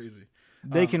 It's crazy.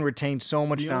 They can retain so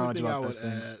much knowledge about those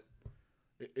things.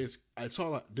 It's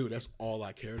all dude, that's all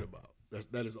I cared about.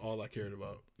 That is all I cared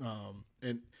about.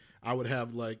 And I would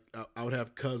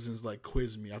have cousins like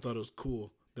quiz me. I thought it was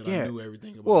cool that I knew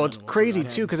everything about animals. It's crazy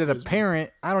too, because as a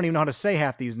parent, I don't even know how to say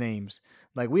half these names.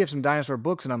 Like, we have some dinosaur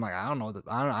books, and I'm like,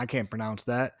 I can't pronounce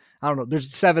that. I don't know.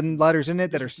 There's 7 letters in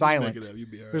it that are silent. Right.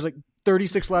 There's like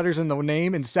 36 letters in the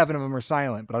name, and 7 of them are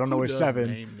silent. But I don't know which 7.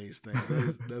 Name these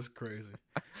things. That's crazy.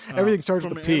 Everything starts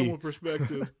with a P. From an animal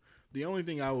perspective, the only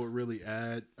thing I would really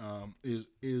add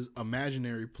is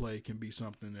imaginary play can be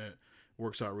something that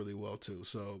works out really well too.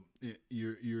 So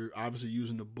you're obviously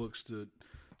using the books to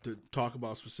talk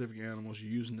about specific animals.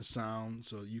 You're using the sound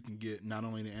so you can get not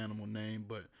only the animal name,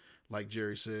 but like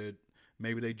Jerry said,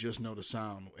 maybe they just know the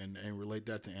sound and relate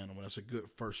that to animal. That's a good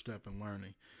first step in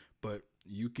learning. But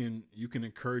you can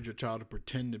encourage your child to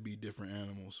pretend to be different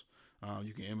animals.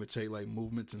 You can imitate like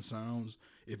movements and sounds.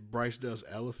 If Bryce does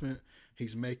elephant,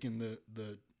 he's making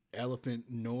the elephant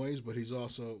noise, but he's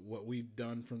also, what we've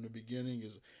done from the beginning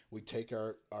is we take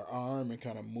our arm and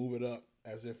kind of move it up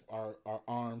as if our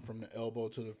arm from the elbow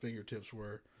to the fingertips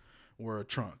were a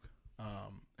trunk.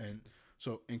 And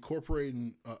so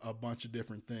incorporating a bunch of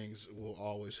different things will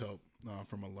always help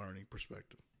from a learning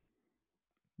perspective.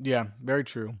 Yeah, very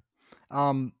true.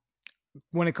 When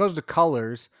it comes to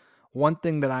colors, one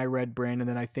thing that I read, Brandon,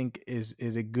 that I think is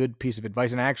a good piece of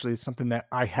advice, and actually it's something that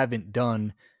I haven't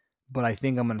done, but I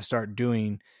think I'm going to start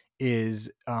doing,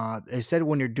 is they said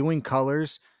when you're doing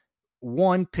colors,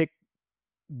 one, pick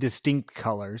distinct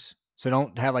colors. So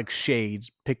don't have like shades,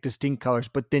 pick distinct colors,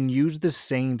 but then use the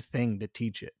same thing to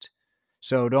teach it.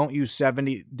 So don't use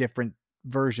 70 different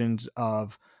versions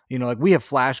of, like we have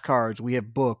flashcards, we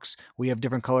have books, we have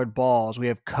different colored balls, we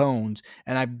have cones,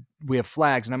 and we have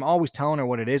flags, and I'm always telling her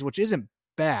what it is, which isn't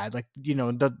bad. Like,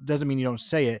 doesn't mean you don't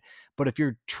say it, but if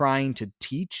you're trying to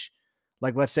teach,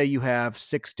 like let's say you have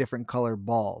 6 different colored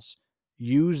balls,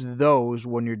 use those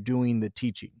when you're doing the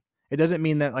teaching. It doesn't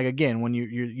mean that, like, again, when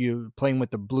you're playing with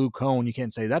the blue cone, you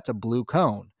can't say that's a blue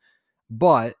cone.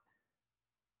 But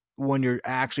when you're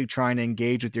actually trying to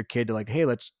engage with your kid to like, hey,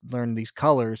 let's learn these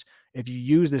colors, if you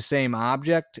use the same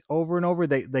object over and over,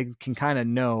 they can kind of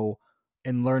know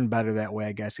and learn better that way,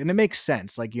 I guess. And it makes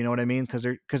sense. Like, you know what I mean?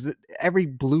 Because every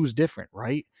blue's different,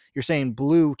 right? You're saying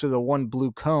blue to the one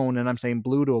blue cone, and I'm saying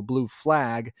blue to a blue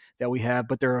flag that we have,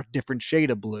 but they're a different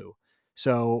shade of blue.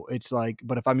 So it's like,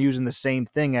 but if I'm using the same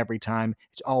thing every time,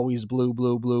 it's always blue,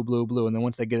 blue, blue, blue, blue. And then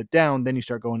once they get it down, then you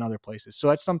start going other places. So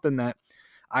that's something that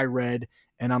I read,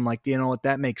 and I'm like, you know what,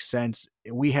 that makes sense.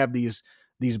 We have these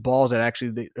balls that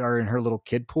actually are in her little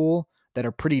kid pool that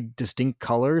are pretty distinct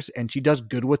colors, and she does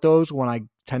good with those when I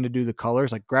tend to do the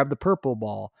colors, like grab the purple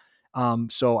ball.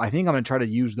 So I think I'm going to try to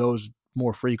use those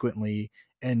more frequently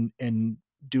and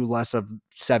do less of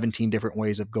 17 different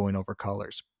ways of going over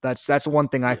colors. That's one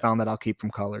thing I found that I'll keep from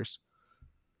colors.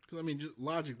 Because I mean, just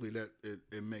logically, that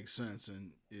it makes sense,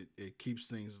 and it keeps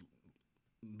things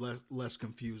less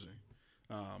confusing.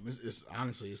 It's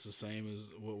honestly, it's the same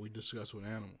as what we discussed with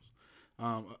animals.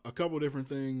 A couple of different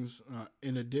things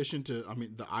in addition to, I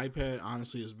mean, the iPad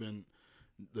honestly has been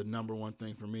the number one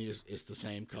thing for me. It's the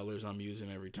same colors I'm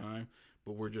using every time,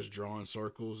 but we're just drawing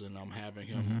circles, and I'm having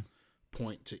him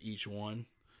point to each one.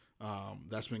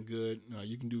 That's been good.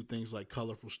 You can do things like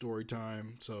colorful story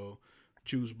time. So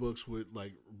choose books with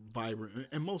like vibrant,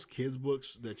 and most kids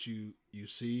books that you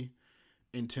see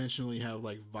intentionally have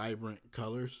like vibrant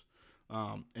colors,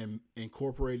 and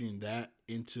incorporating that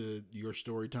into your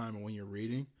story time and when you're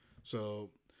reading So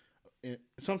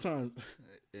sometimes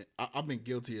I've been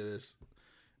guilty of this.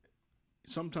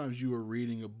 Sometimes you are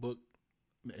reading a book,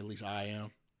 at least I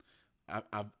am.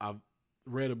 I've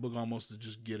read a book almost to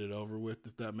just get it over with,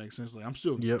 if that makes sense. Like I'm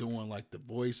still Yep. doing like the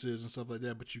voices and stuff like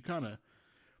that, but you're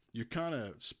kind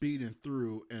of speeding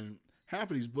through. And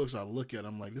half of these books I look at,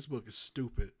 I'm like, this book is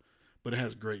stupid, but it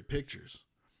has great pictures,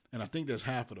 and I think that's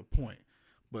half of the point.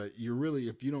 But you're really,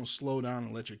 if you don't slow down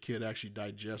and let your kid actually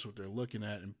digest what they're looking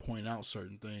at and point out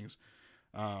certain things,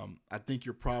 I think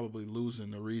you're probably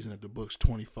losing the reason that the book's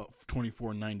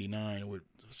 $24.99 with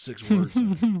 6 words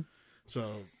in it.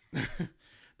 So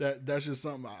that's just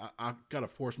something I gotta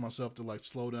force myself to like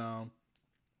slow down,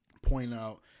 point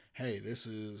out, hey, this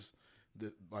is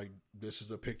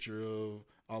a picture of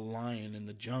a lion in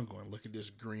the jungle, and look at this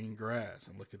green grass,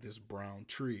 and look at this brown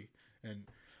tree. And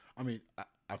I mean,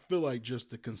 I feel like just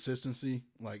the consistency,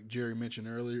 like Jerry mentioned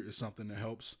earlier, is something that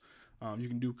helps. You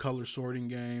can do color sorting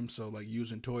games, so like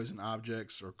using toys and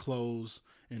objects or clothes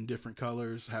in different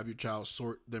colors. Have your child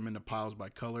sort them into piles by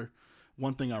color.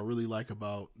 One thing I really like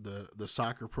about the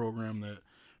soccer program that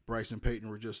Bryce and Peyton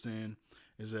were just in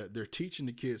is that they're teaching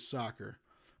the kids soccer,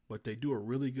 but they do a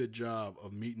really good job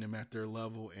of meeting them at their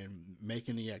level and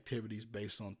making the activities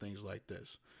based on things like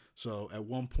this. So at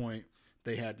one point,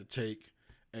 they had to take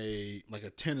a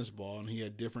tennis ball, and he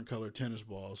had different colored tennis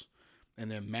balls, and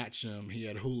then match them. He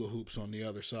had hula hoops on the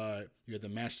other side. You had to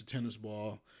match the tennis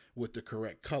ball with the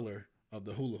correct color of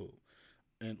the hula hoop.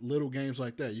 And little games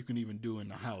like that you can even do in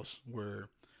the house where,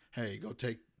 hey, go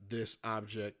take this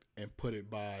object and put it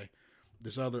by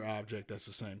this other object that's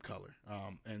the same color.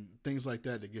 And things like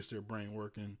that gets their brain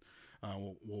working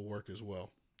will work as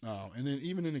well. And then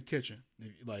even in the kitchen,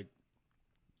 like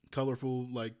colorful,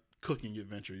 like cooking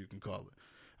adventure, you can call it.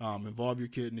 Involve your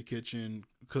kid in the kitchen,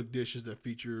 cook dishes that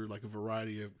feature like a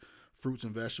variety of fruits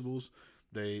and vegetables.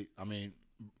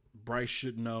 Bryce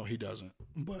should know, he doesn't,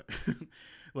 but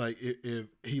like if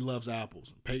he loves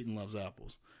apples, Peyton loves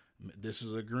apples. This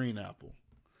is a green apple.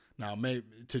 Now, maybe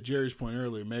to Jerry's point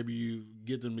earlier, maybe you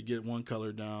get them to get one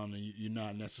color down, and you're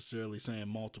not necessarily saying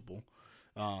multiple,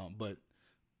 but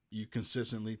you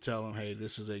consistently tell them, hey,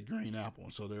 this is a green apple.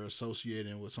 And so they're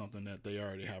associating with something that they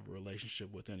already have a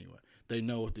relationship with anyway. They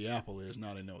know what the apple is,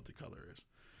 now they know what the color is.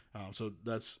 So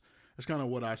that's kind of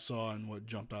what I saw and what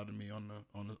jumped out at me on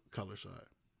the color side.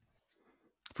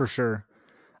 For sure.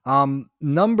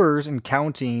 Numbers and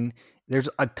counting, there's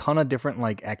a ton of different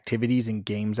like activities and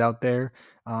games out there.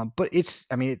 But it's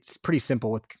pretty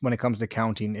simple when it comes to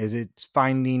counting. It's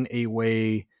finding a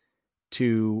way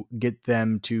to get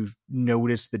them to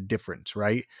notice the difference,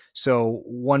 right? So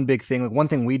one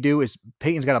thing we do is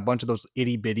Peyton's got a bunch of those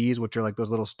itty bitties, which are like those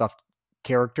little stuffed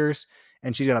characters,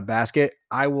 and she's got a basket.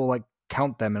 I will like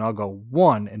count them, and I'll go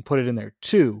 1 and put it in there,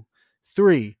 2,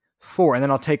 3, 4, and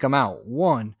then I'll take them out,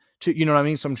 1, 2. You know what I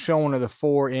mean? So I'm showing her the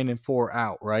 4 in and 4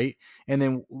 out, right? And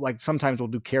then like sometimes we'll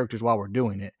do characters while we're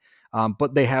doing it,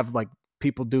 but they have like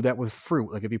people do that with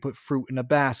fruit. Like if you put fruit in a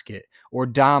basket, or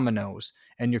dominoes,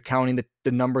 and you're counting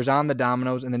the numbers on the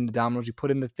dominoes, and then the dominoes you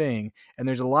put in the thing. And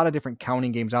there's a lot of different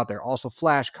counting games out there. Also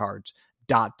flashcards,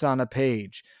 dots on a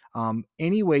page.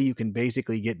 Any way you can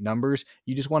basically get numbers.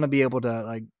 You just want to be able to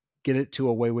like get it to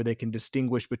a way where they can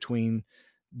distinguish between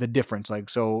the difference. Like,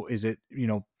 so is it,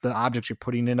 the objects you're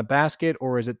putting in a basket,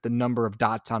 or is it the number of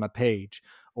dots on a page?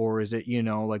 Or is it,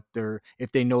 like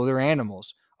if they know their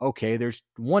animals, okay, there's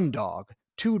 1 dog,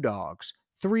 2 dogs,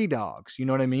 3 dogs, you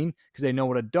know what I mean? Because they know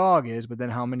what a dog is, but then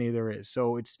how many there is.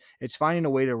 So it's finding a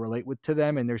way to relate to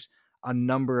them. And there's a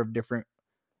number of different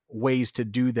ways to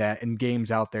do that and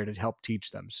games out there to help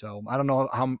teach them. So I don't know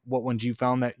what ones you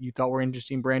found that you thought were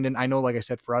interesting, Brandon. I know, like I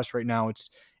said, for us right now,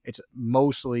 it's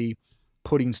mostly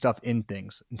putting stuff in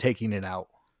things and taking it out.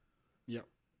 Yep.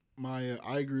 I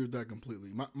agree with that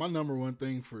completely. My number one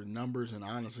thing for numbers, and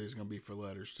honestly it's going to be for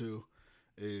letters too,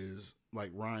 is like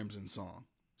rhymes and song.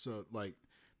 So like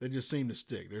they just seem to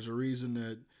stick. There's a reason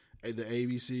that the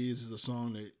ABCs is a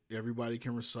song that everybody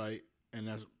can recite, and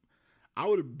I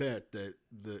would have bet that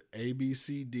the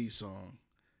ABCD song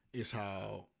is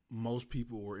how most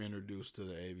people were introduced to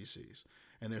the ABCs.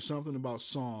 And there's something about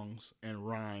songs and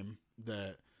rhyme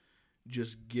that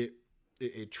just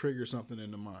it triggers something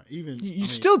in the mind. Even you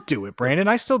still do it, Brandon.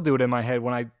 I still do it in my head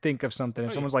when I think of something,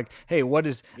 and someone's like, "Hey, what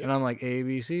is?" Yep. And I'm like, "A,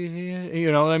 B, C, D."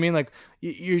 You know what I mean? Like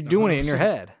you're doing 100%. It in your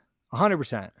head,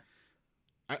 100%.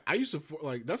 I used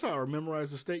to that's how I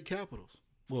memorized the state capitals.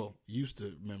 Well, used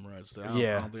to memorize that.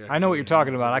 I know what you're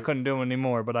talking about. I couldn't do it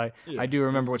anymore, but I do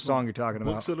remember what song you're talking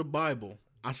about. Books of the Bible.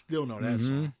 I still know that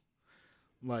song.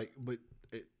 Like, but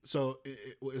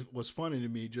It was funny to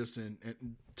me.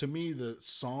 To me, the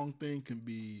song thing can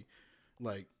be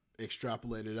like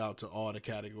extrapolated out to all the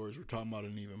categories we're talking about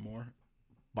and even more.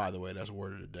 By the way, that's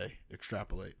word of the day.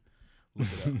 Extrapolate. Look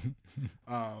it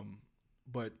up.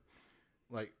 But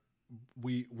like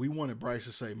we wanted Bryce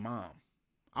to say "mom."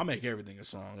 I make everything a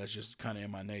song. That's just kind of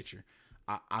in my nature.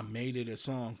 I made it a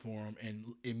song for him, and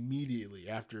immediately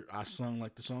after I sung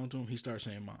like the song to him, he started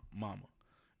saying "mama."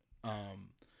 Um,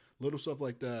 Little stuff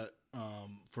like that.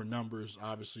 For numbers,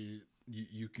 obviously,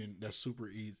 you can. That's super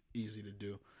easy to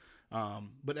do.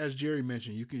 But as Jerry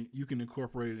mentioned, you can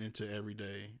incorporate it into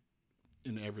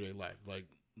everyday life. Like,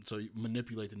 so you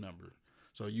manipulate the number.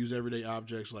 So use everyday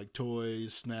objects like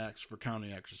toys, snacks for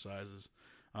counting exercises,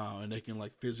 and they can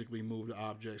like physically move the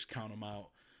objects, count them out,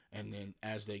 and then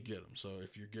as they get them. So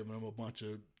if you're giving them a bunch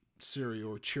of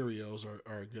cereal or Cheerios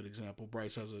are a good example.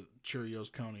 Bryce has a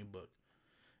Cheerios counting book.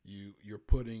 You're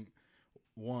putting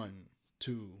 1,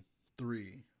 2,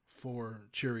 3, 4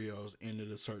 Cheerios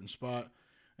into a certain spot,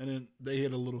 and then they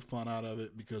get a little fun out of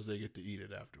it because they get to eat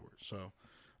it afterwards. So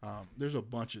there's a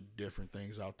bunch of different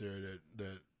things out there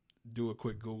that do a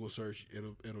quick Google search,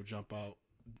 it'll jump out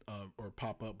or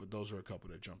pop up. But those are a couple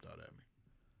that jumped out at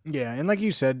me. Yeah, and like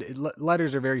you said,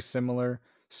 letters are very similar.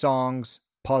 Songs,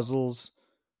 puzzles,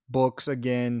 books.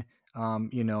 Again,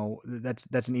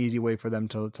 that's an easy way for them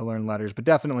to learn letters. But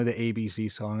definitely the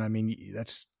ABC song. I mean,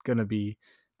 that's gonna be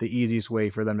the easiest way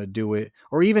for them to do it.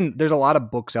 Or even there's a lot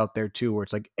of books out there too, where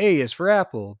it's like A is for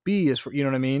apple, B is for, you know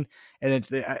what I mean, and it's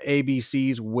the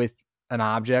ABCs with an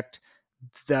object.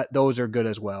 That those are good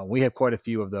as well. We have quite a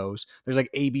few of those. There's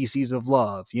like ABCs of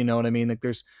love, you know what I mean? Like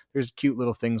there's cute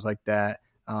little things like that,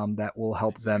 that will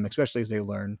help them, Exactly. especially as they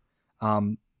learn.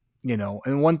 Um,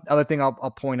 and one other thing I'll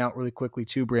point out really quickly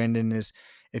too, Brandon, is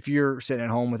if you're sitting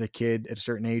at home with a kid at a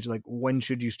certain age, like when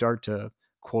should you start to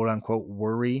quote unquote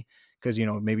worry? Because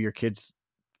maybe your kid's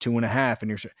 2.5,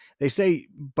 and they say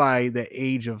by the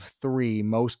age of 3,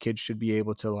 most kids should be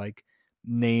able to like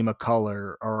name a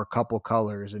color or a couple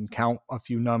colors and count a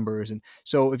few numbers. And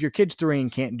so if your kid's 3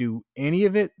 and can't do any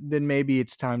of it, then maybe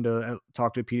it's time to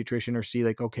talk to a pediatrician or see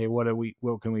like, okay, what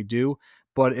can we do?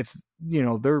 But if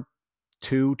they're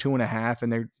 2.5,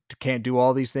 and they can't do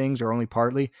all these things or only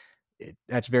partly,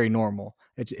 that's very normal.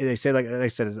 They say, like I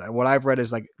said, what I've read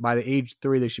is like by the age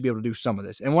 3 they should be able to do some of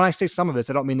this. And when I say some of this,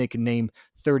 I don't mean they can name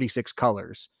 36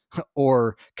 colors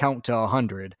or count to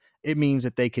 100. It means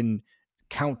that they can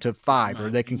count to Yeah, 5, or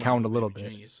they you can might have count a a little baby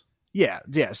bit. genius. Yeah.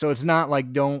 So it's not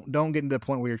like don't get to the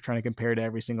point where you're trying to compare to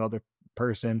every single other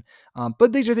person.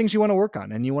 But these are things you want to work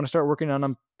on, and you want to start working on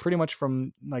them pretty much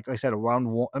from, like I said, around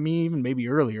one. I mean, even maybe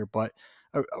earlier, but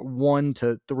 1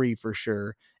 to 3 for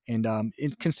sure. And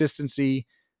consistency,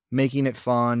 making it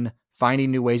fun,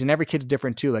 finding new ways, and every kid's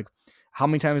different too. Like, how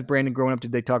many times, Brandon, growing up,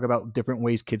 did they talk about different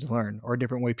ways kids learn or a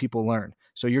different way people learn?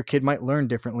 So your kid might learn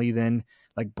differently than,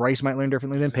 like, Bryce might learn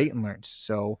differently than Peyton Exactly. learns.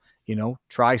 So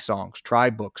try songs, try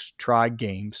books, try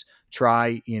games,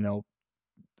 try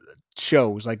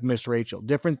shows like Miss Rachel,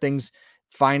 different things.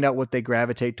 Find out what they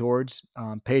gravitate towards,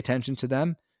 pay attention to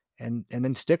them, and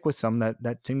then stick with some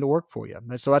that seem to work for you.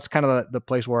 So that's kind of the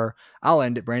place where I'll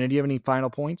end it. Brandon, do you have any final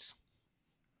points?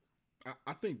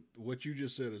 I think what you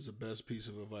just said is the best piece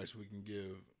of advice we can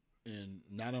give in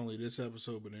not only this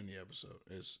episode but any episode.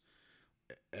 Is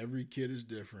every kid is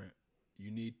different. You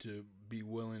need to be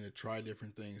willing to try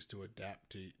different things to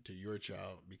adapt to your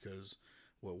child, because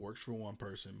what works for one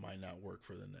person might not work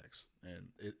for the next. And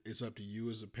it's up to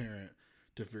you as a parent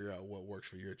to figure out what works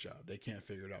for your child. They can't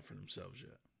figure it out for themselves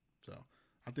yet. So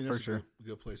I think For that's a sure.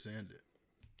 good place to end it.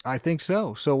 I think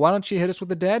so. So why don't you hit us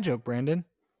with a dad joke, Brandon?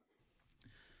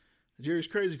 Jerry's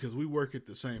crazy because we work at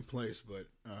the same place, but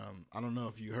I don't know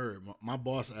if you heard. My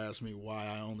boss asked me why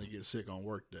I only get sick on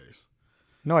work days,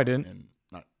 No, I didn't. and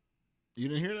not, you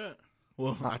didn't hear that.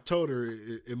 Well, Uh, I told her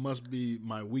it must be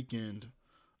my weekend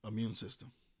immune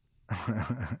system.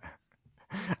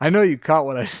 I know you caught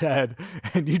what I said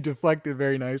and you deflected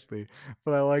very nicely,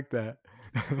 but I like that.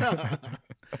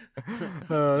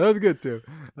 That was good too.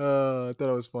 I thought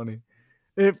it was funny.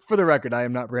 For the record, I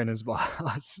am not Brandon's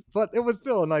boss, but it was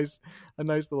still a nice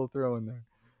little throw in there.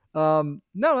 No,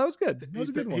 that was good. That was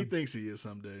a good He one. thinks he is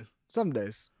some days. Some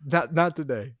days, not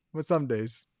today, but some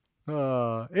days.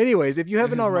 Anyways, if you In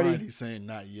haven't his mind, already, he's saying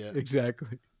not yet.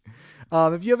 exactly.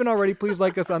 If you haven't already, please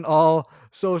like us on all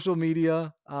social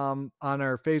media, on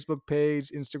our Facebook page,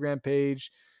 Instagram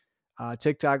page,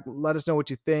 TikTok. Let us know what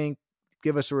you think.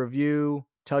 Give us a review.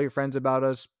 Tell your friends about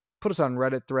us. put us on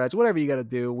Reddit threads, whatever you got to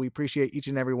do. We appreciate each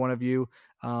and every one of you.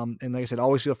 And like I said,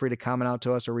 always feel free to comment out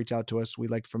to us or reach out to us. We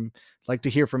like to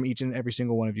hear from each and every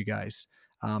single one of you guys.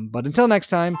 But until next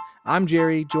time, I'm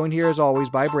Jerry, joined here as always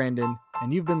by Brandon,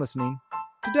 and you've been listening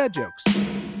to Dad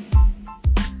Jokes.